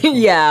motorcycle.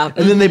 Yeah.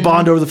 And then they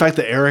bond over the fact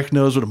that Eric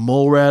knows what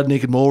a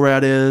naked mole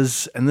rat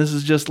is. And this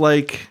is just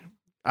like,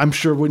 I'm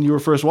sure when you were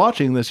first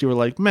watching this, you were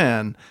like,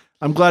 man,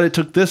 I'm glad it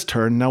took this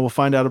turn. Now we'll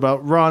find out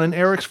about Ron and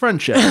Eric's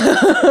friendship.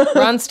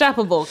 Ron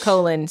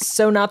Stappable,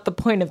 so not the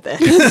point of this.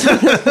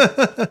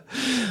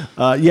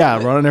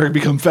 Ron and Eric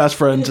become fast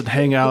friends and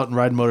hang out and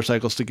ride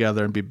motorcycles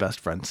together and be best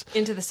friends.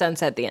 Into the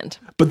sunset at the end.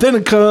 But then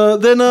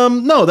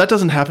no, that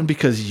doesn't happen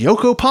because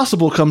Yoko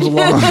Possible comes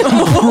along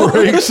and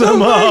breaks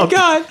them up.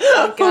 God.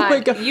 God, Oh my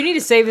God. you need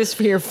to save this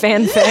for your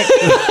fanfic.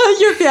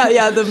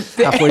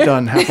 Halfway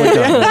done.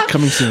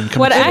 Coming soon.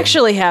 What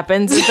actually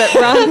happens is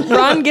that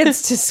Ron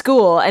gets to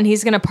school and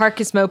he's going to park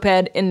his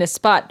moped in this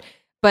spot,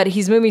 but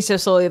he's moving so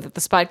slowly that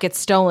the spot gets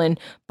stolen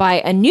by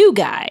a new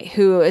guy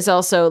who is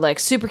also like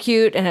super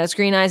cute and has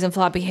green eyes and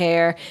floppy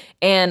hair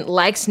and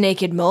likes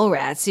naked mole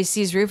rats. He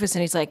sees Rufus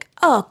and he's like,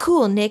 oh,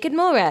 cool, naked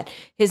mole rat.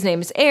 His name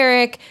is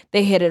Eric.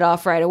 They hit it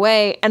off right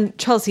away. And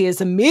Chelsea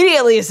is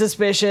immediately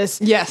suspicious.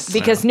 Yes.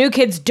 Because new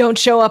kids don't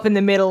show up in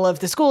the middle of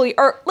the school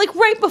or like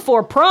right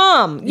before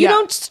prom. You Yeah.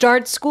 don't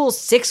start school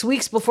 6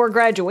 weeks before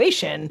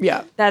graduation.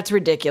 Yeah. That's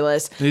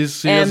ridiculous. He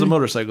has And a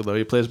motorcycle though.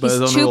 He plays by his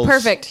own He's too rules.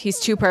 perfect. He's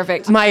too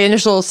perfect. My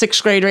initial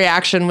 6th grade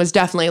reaction was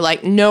definitely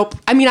like, nope.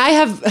 I mean, I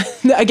have,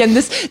 again,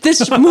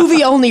 this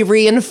movie only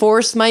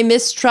reinforced my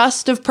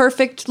mistrust of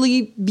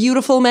perfectly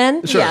beautiful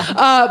men. Sure.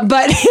 Yeah.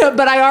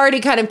 But I already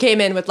kind of came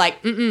in with like,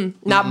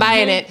 not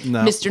buying it,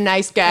 No. Mr.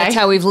 Nice Guy. That's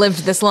how we've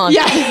lived this long.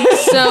 Yeah.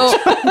 So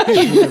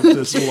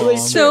This long.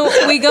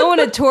 So we go on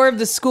a tour of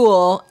the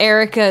school.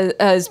 Erica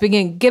is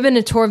being given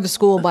a tour of the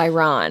school by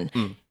Ron.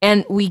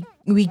 And we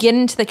get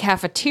into the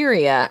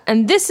cafeteria,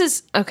 and this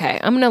is okay.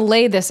 I'm going to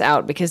lay this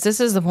out because this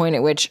is the point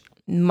at which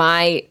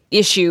my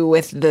issue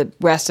with the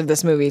rest of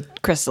this movie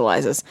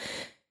crystallizes.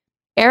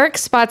 Eric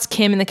spots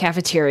Kim in the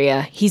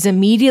cafeteria. He's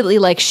immediately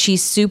like,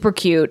 she's super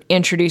cute,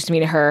 introduced me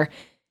to her.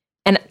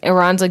 And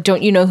Ron's like,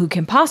 don't you know who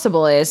Kim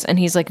Possible is? And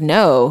he's like,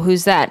 no,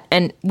 who's that?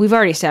 And we've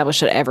already established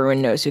that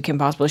everyone knows who Kim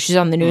Possible is. She's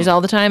on the news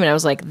all the time. And I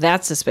was like,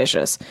 that's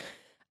suspicious.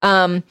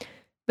 But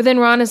then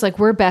Ron is like,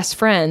 we're best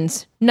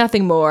friends,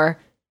 nothing more.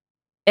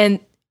 And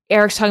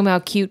Eric's talking about how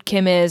cute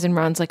Kim is, and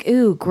Ron's like,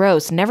 ooh,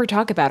 gross. Never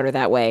talk about her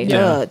that way.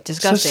 Yeah. Ugh,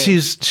 disgusting.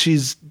 So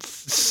she's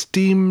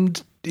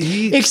steamed.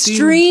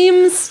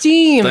 Extreme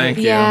steam. Thank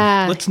you.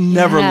 Yeah. Let's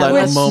never Yeah, let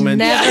let's a moment.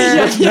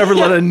 never- Let's never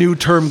let a new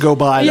term go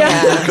by.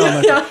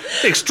 Yeah. Yeah.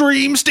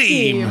 Extreme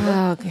steam.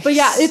 Oh, okay. But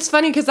yeah, it's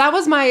funny because that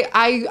was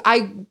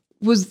I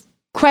was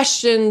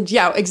questioned,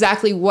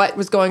 exactly what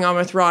was going on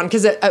with Ron.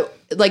 Because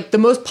like the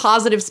most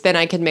positive spin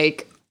I could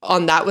make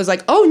on that was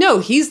like, oh no,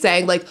 he's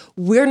saying like,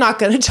 we're not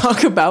going to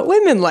talk about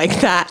women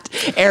like that,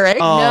 Eric.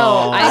 No,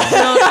 I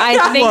don't.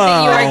 I think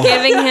that you are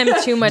giving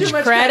him too much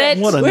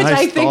credit. What a Which nice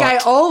I think thought. I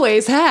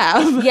always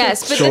have.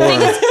 Yes, but Sure. the thing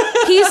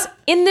is, he's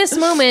in this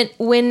moment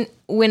when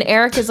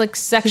Eric is like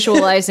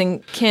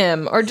sexualizing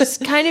Kim, or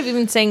just kind of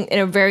even saying in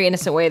a very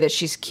innocent way that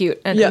she's cute.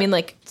 And Yeah. I mean,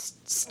 like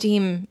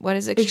steam. What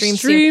is it?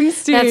 Extreme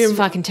steam. That's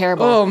fucking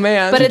terrible. Oh,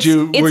 man. But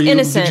Did it's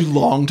innocent. Did you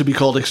long to be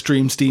called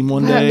Extreme Steam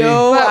one day?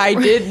 No, I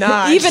did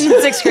not. Even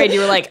in sixth grade, you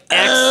were like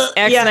X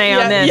nay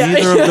on this.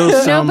 Neither of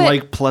those sound but-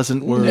 like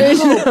pleasant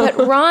words. No,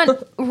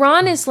 but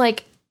Ron is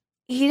like,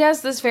 he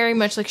does this very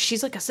much like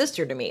she's like a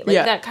sister to me, like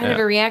Yeah. that kind of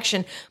a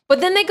reaction.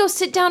 But then they go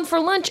sit down for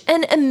lunch,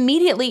 and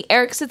immediately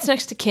Eric sits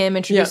next to Kim,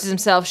 introduces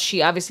himself.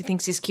 She obviously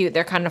thinks he's cute.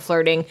 They're kind of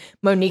flirting.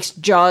 Monique's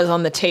jaw is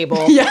on the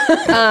table.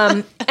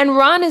 And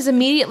Ron is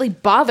immediately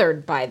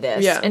bothered by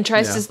this and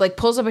tries to like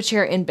pulls up a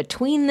chair in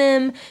between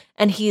them,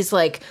 and he's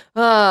like,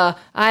 I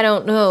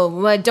don't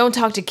know, don't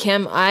talk to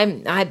Kim.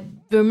 I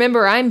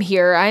remember I'm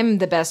here. I'm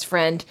the best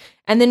friend.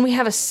 And then we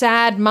have a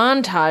sad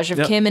montage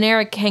of Kim and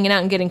Eric hanging out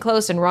and getting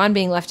close, and Ron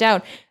being left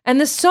out. And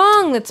the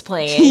song that's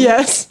playing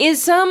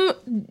is some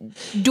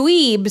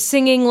dweeb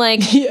singing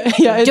like,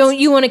 don't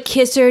you want to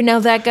kiss her? Now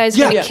that guy's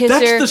going to kiss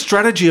that's her. the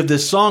strategy of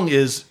this song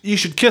is you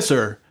should kiss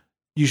her.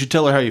 You should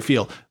tell her how you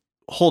feel.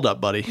 Hold up,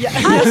 buddy.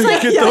 I was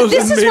like, Get those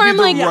this in is where I'm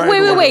maybe like, the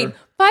right wait. order.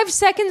 5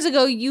 seconds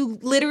ago, you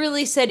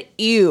literally said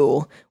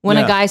ew when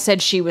a guy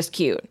said she was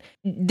cute.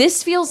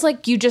 This feels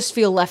like you just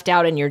feel left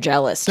out and you're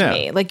jealous to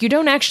me. Like you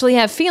don't actually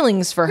have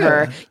feelings for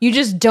her. You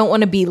just don't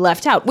want to be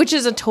left out, which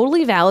is a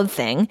totally valid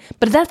thing,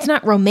 but that's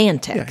not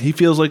romantic. Yeah, he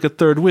feels like a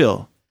third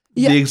wheel.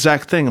 The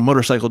exact thing a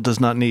motorcycle does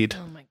not need.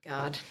 Oh my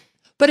God.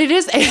 But it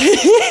is.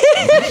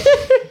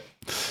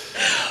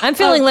 I'm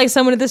feeling like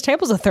someone at this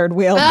table is a third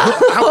wheel.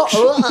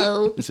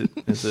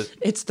 Is it?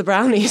 It's the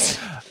brownies.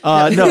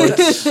 No,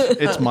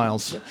 it's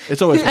Miles.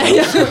 It's always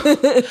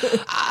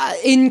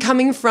Miles. In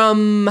coming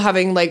from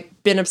having like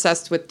been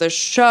obsessed with the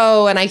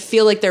show, and I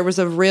feel like there was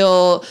a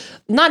real,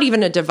 not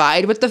even a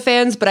divide with the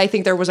fans, but I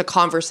think there was a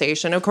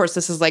conversation. Of course,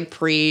 this is like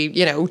pre,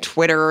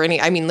 Twitter or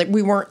like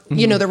we weren't,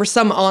 there were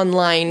some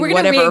online We're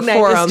gonna whatever reignite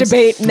forums. this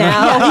debate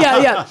now.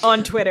 Yeah.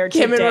 On Twitter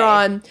Kim today. and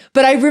Ron.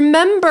 But I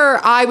remember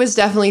I was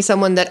definitely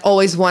someone that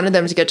always wanted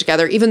them to get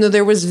together, even though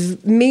there was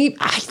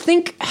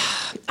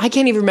I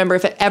can't even remember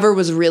if it ever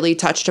was really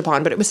touched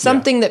upon, but it was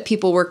something that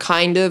people were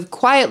kind of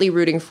quietly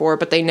rooting for,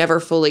 but they never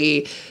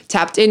fully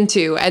tapped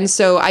into. And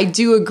so I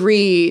do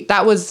agree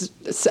that was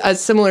a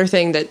similar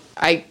thing that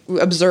I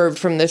observed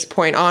from this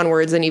point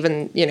onwards, and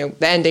even, the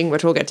ending,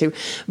 which we'll get to.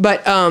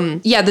 But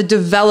the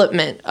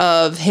development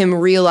of him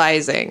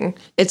realizing,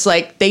 it's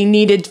like they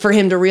needed for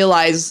him to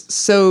realize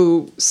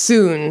so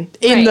soon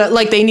they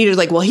needed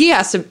he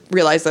has to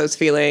realize those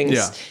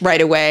feelings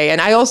right away.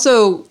 And I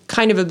also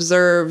kind of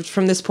observed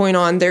from this point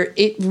on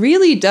it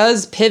really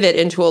does pivot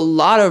into a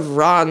lot of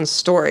Ron's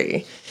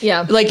story.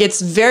 Yeah. Like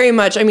it's very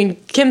much,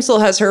 Kim still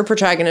has her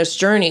protagonist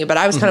journey, but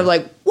I was kind of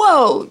like,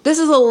 whoa, this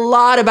is a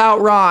lot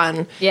about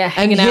Ron. Yeah,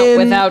 hanging out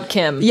without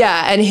Kim.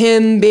 Yeah, and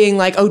him being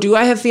like, oh, do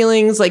I have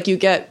feelings? Like you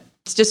get,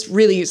 just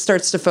really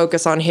starts to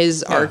focus on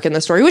his arc in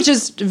the story, which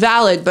is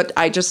valid, but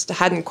I just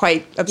hadn't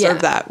quite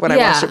observed that when I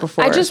watched it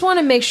before. I just want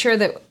to make sure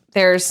that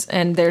there's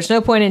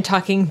no point in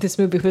talking, this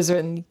movie was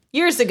written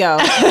years ago,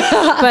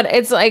 but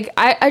it's like,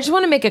 I just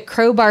want to make a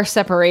crowbar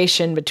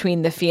separation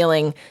between the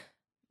feeling,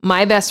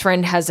 my best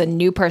friend has a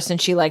new person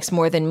she likes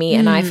more than me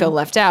and I feel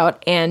left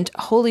out, and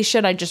holy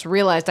shit, I just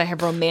realized I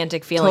have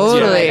romantic feelings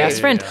for my best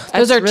friend.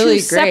 Those That's are really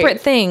two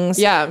separate things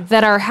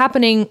that are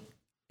happening.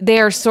 They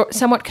are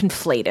somewhat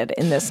conflated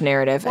in this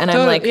narrative. And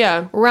I'm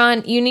like,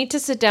 Ron, you need to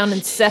sit down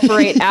and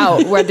separate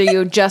out whether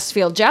you just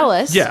feel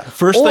jealous. Yeah,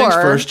 first things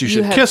first, you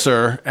should kiss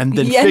her and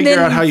then figure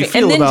out how you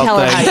feel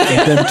about things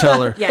and then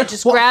tell her. Yeah,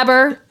 just grab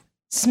her,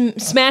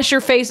 smash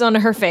your face onto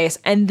her face,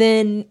 and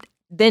then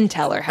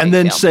tell her how and you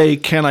then feel. say,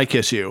 can I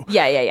kiss you?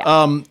 Yeah.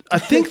 I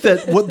think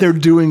that what they're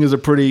doing is a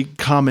pretty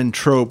common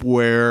trope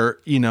where,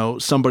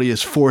 somebody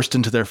is forced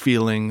into their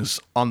feelings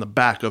on the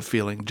back of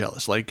feeling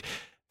jealous. Like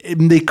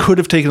they could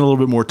have taken a little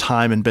bit more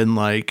time and been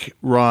like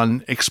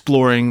Ron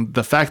exploring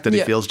the fact that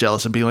he feels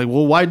jealous and being like,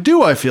 well, why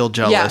do I feel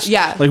jealous?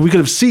 Yeah. Like we could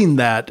have seen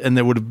that and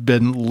there would have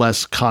been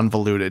less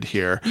convoluted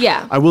here.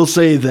 Yeah. I will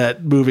say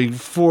that moving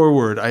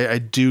forward, I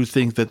do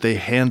think that they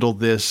handle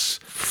this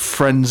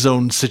friend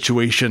zone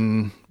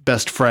situation,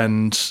 best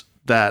friends,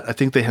 that I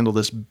think they handle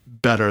this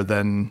better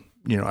than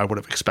I would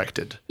have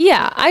expected.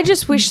 Yeah, I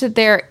just wish that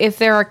if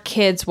there are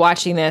kids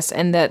watching this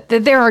and that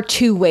there are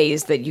two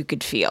ways that you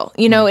could feel.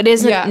 It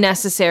isn't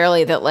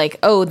necessarily that like,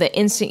 oh, the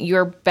instant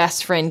your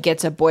best friend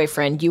gets a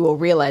boyfriend, you will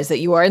realize that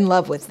you are in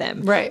love with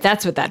them. Right.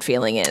 That's what that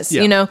feeling is,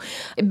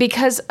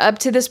 because up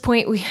to this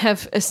point we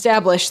have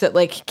established that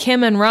like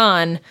Kim and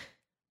Ron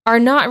are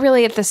not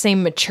really at the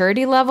same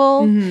maturity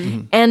level.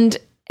 Mm-hmm. And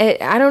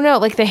I don't know,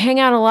 like they hang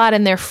out a lot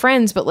and they're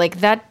friends, but like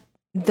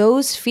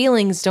those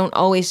feelings don't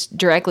always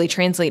directly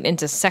translate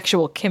into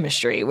sexual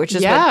chemistry, which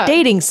is what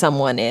dating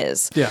someone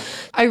is. Yeah.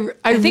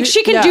 I think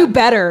she can do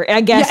better,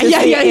 I guess, is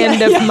the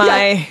end of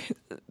my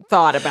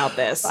thought about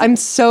this. I'm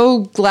so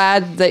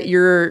glad that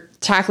you're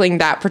tackling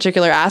that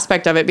particular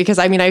aspect of it because,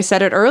 I mean, I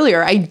said it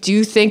earlier, I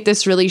do think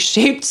this really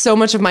shaped so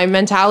much of my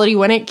mentality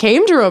when it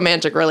came to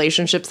romantic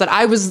relationships that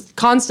I was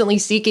constantly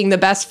seeking the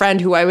best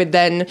friend who I would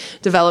then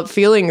develop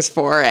feelings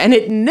for, and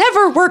it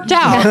never worked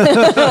out.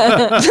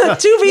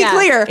 To be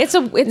clear, it's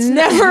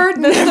never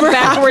the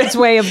backwards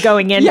way of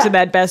going into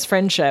that best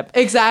friendship.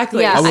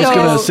 Exactly. Yeah. I was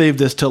going to save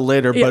this till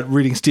later, but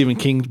reading Stephen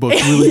King's book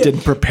really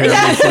didn't prepare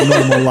me for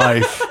normal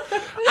life.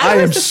 I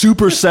am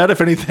super sad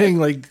if anything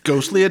like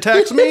ghostly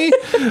attacks me,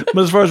 but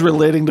as far as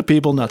relating to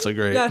people, not so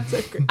great.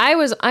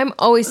 I'm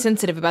always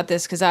sensitive about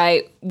this because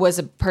I was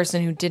a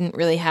person who didn't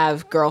really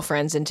have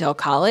girlfriends until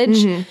college.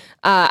 Mm-hmm.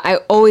 I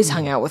always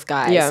hung out with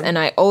guys, and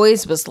I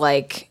always was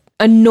like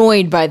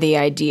annoyed by the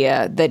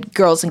idea that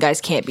girls and guys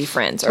can't be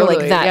friends, or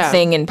like that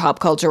thing in pop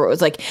culture where it was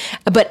like,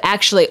 but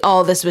actually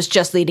all this was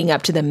just leading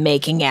up to them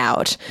making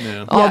out,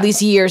 all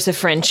these years of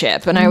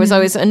friendship, and I was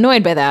always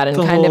annoyed by that and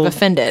kind of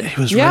offended. It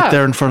was right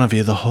there in front of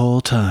you the whole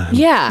time.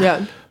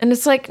 Yeah. And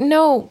it's like,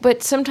 no,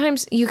 but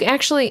sometimes you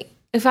actually,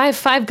 if I have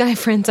 5 guy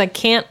friends, they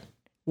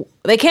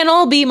can't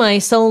all be my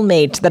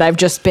soulmate that I've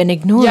just been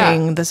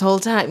ignoring this whole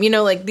time.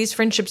 Like these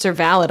friendships are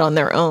valid on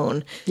their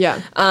own.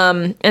 Yeah.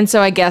 And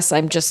so I guess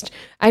I'm just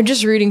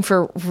rooting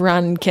for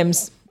Ron and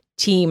Kim's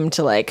team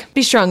to like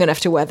be strong enough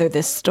to weather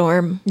this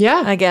storm.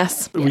 Yeah. I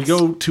guess. We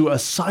go to a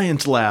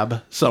science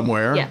lab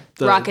somewhere. Yeah.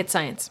 Rocket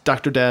science.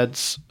 Dr. Dad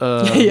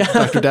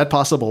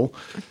Possible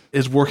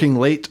is working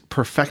late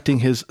perfecting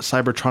his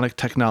Cybertronic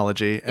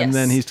technology, and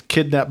then he's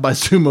kidnapped by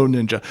Sumo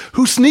Ninja,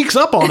 who sneaks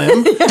up on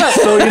him.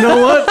 So you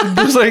know what?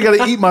 Just like I got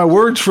to eat my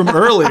words from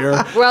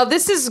earlier. Well,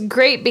 this is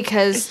great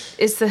because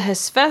it's the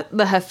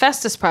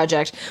Hephaestus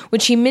project,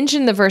 which he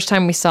mentioned the first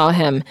time we saw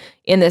him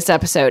in this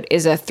episode,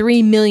 is a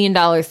 $3 million,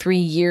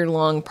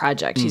 3-year-long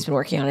project he's been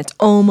working on. It's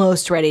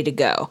almost ready to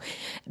go.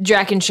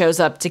 Draken shows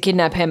up to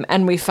kidnap him,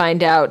 and we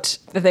find out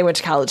that they went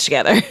to college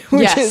together,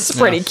 which is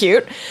pretty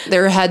cute.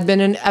 There had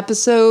been an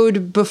episode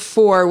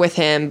before with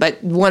him,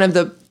 but one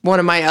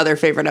of my other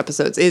favorite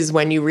episodes is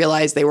when you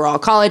realize they were all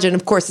college. And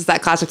of course, it's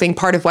that classic thing.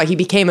 Part of why he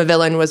became a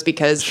villain was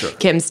because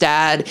Kim's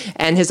dad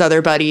and his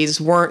other buddies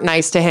weren't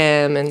nice to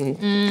him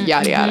and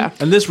yada, yada.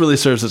 And this really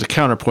serves as a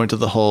counterpoint to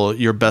the whole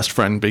your best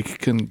friend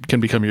can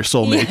become your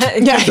soulmate.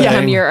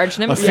 Become your arch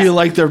nemesis. I feel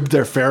like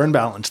they're fair and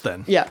balanced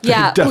then. Yeah.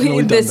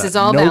 Definitely This is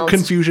all no balanced.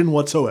 confusion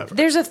whatsoever.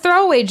 There's a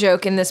throwaway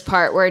joke in this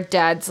part where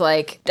Dad's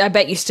like, I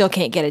bet you still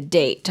can't get a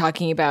date,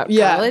 talking about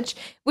college,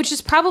 which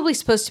is probably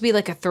supposed to be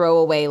like a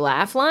throwaway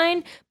laugh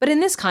line. But in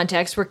this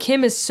context, where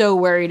Kim is so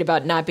worried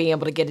about not being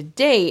able to get a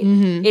date,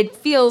 it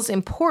feels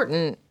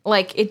important.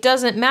 Like, it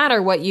doesn't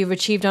matter what you've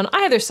achieved on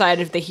either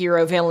side of the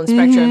hero-villain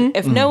spectrum.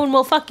 If no one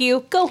will fuck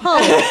you, go home.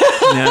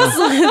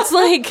 It's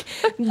like,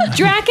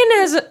 Draken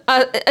has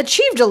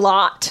achieved a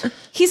lot.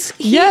 He's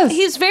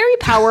very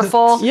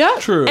powerful.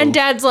 True. And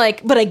Dad's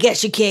like, but I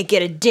guess you can't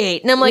get a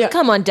date. And I'm like,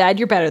 come on, Dad,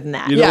 you're better than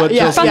that. You know what,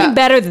 You're fucking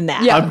better than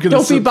that. I'm going to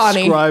Don't be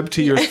Bonnie. subscribe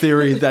to your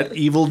theory that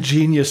evil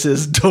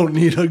geniuses don't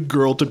need a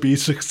girl to be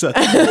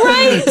successful.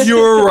 Right.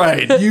 You're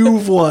right.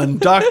 You've won.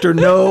 Dr.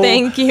 No.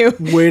 Thank you.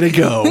 Way to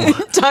go.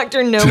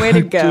 Dr. No, way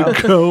to go.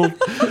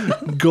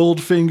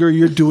 Goldfinger,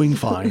 you're doing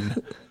fine.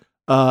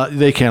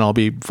 They can't all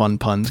be fun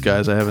puns,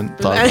 guys. I haven't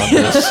thought about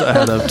this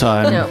ahead of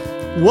time. No.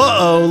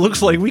 Whoa,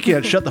 looks like we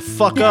can't shut the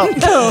fuck up.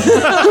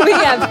 We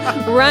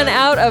have run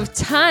out of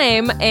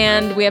time,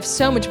 and we have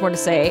so much more to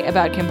say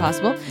about Kim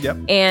Possible. Yep.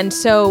 And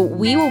so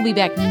we will be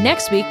back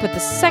next week with the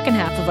second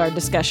half of our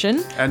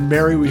discussion. And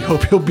Mary, we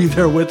hope you'll be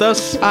there with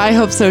us. I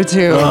hope so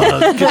too.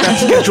 Get that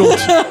scheduled.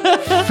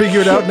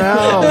 Figure it out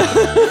now.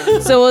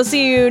 So we'll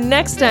see you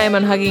next time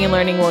on Hugging and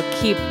Learning. We'll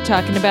keep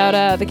talking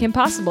about the Kim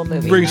Possible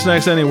movie. Bring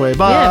snacks anyway.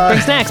 Bye. Yeah,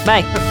 bring snacks.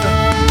 Bye.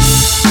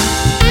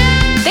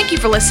 Thank Thank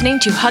you for listening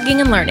to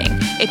Hugging and Learning.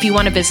 If you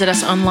want to visit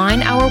us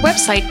online, our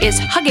website is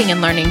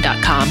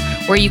huggingandlearning.com,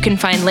 where you can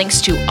find links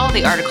to all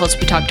the articles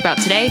we talked about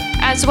today,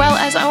 as well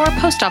as our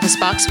post office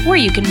box where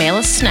you can mail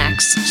us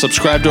snacks.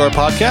 Subscribe to our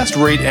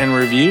podcast, rate and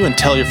review, and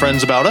tell your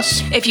friends about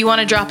us. If you want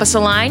to drop us a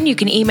line, you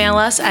can email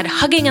us at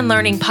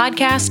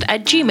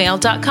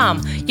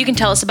huggingandlearningpodcast@gmail.com. You can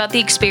tell us about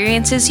the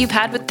experiences you've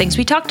had with things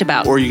we talked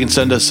about. Or you can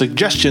send us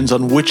suggestions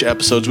on which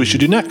episodes we should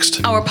do next.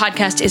 Our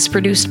podcast is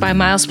produced by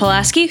Miles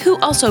Pulaski, who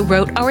also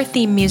wrote our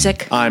theme music.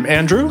 I'm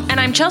Andrew. And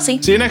I'm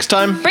Chelsea. See you next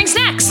time. Bring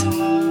snacks!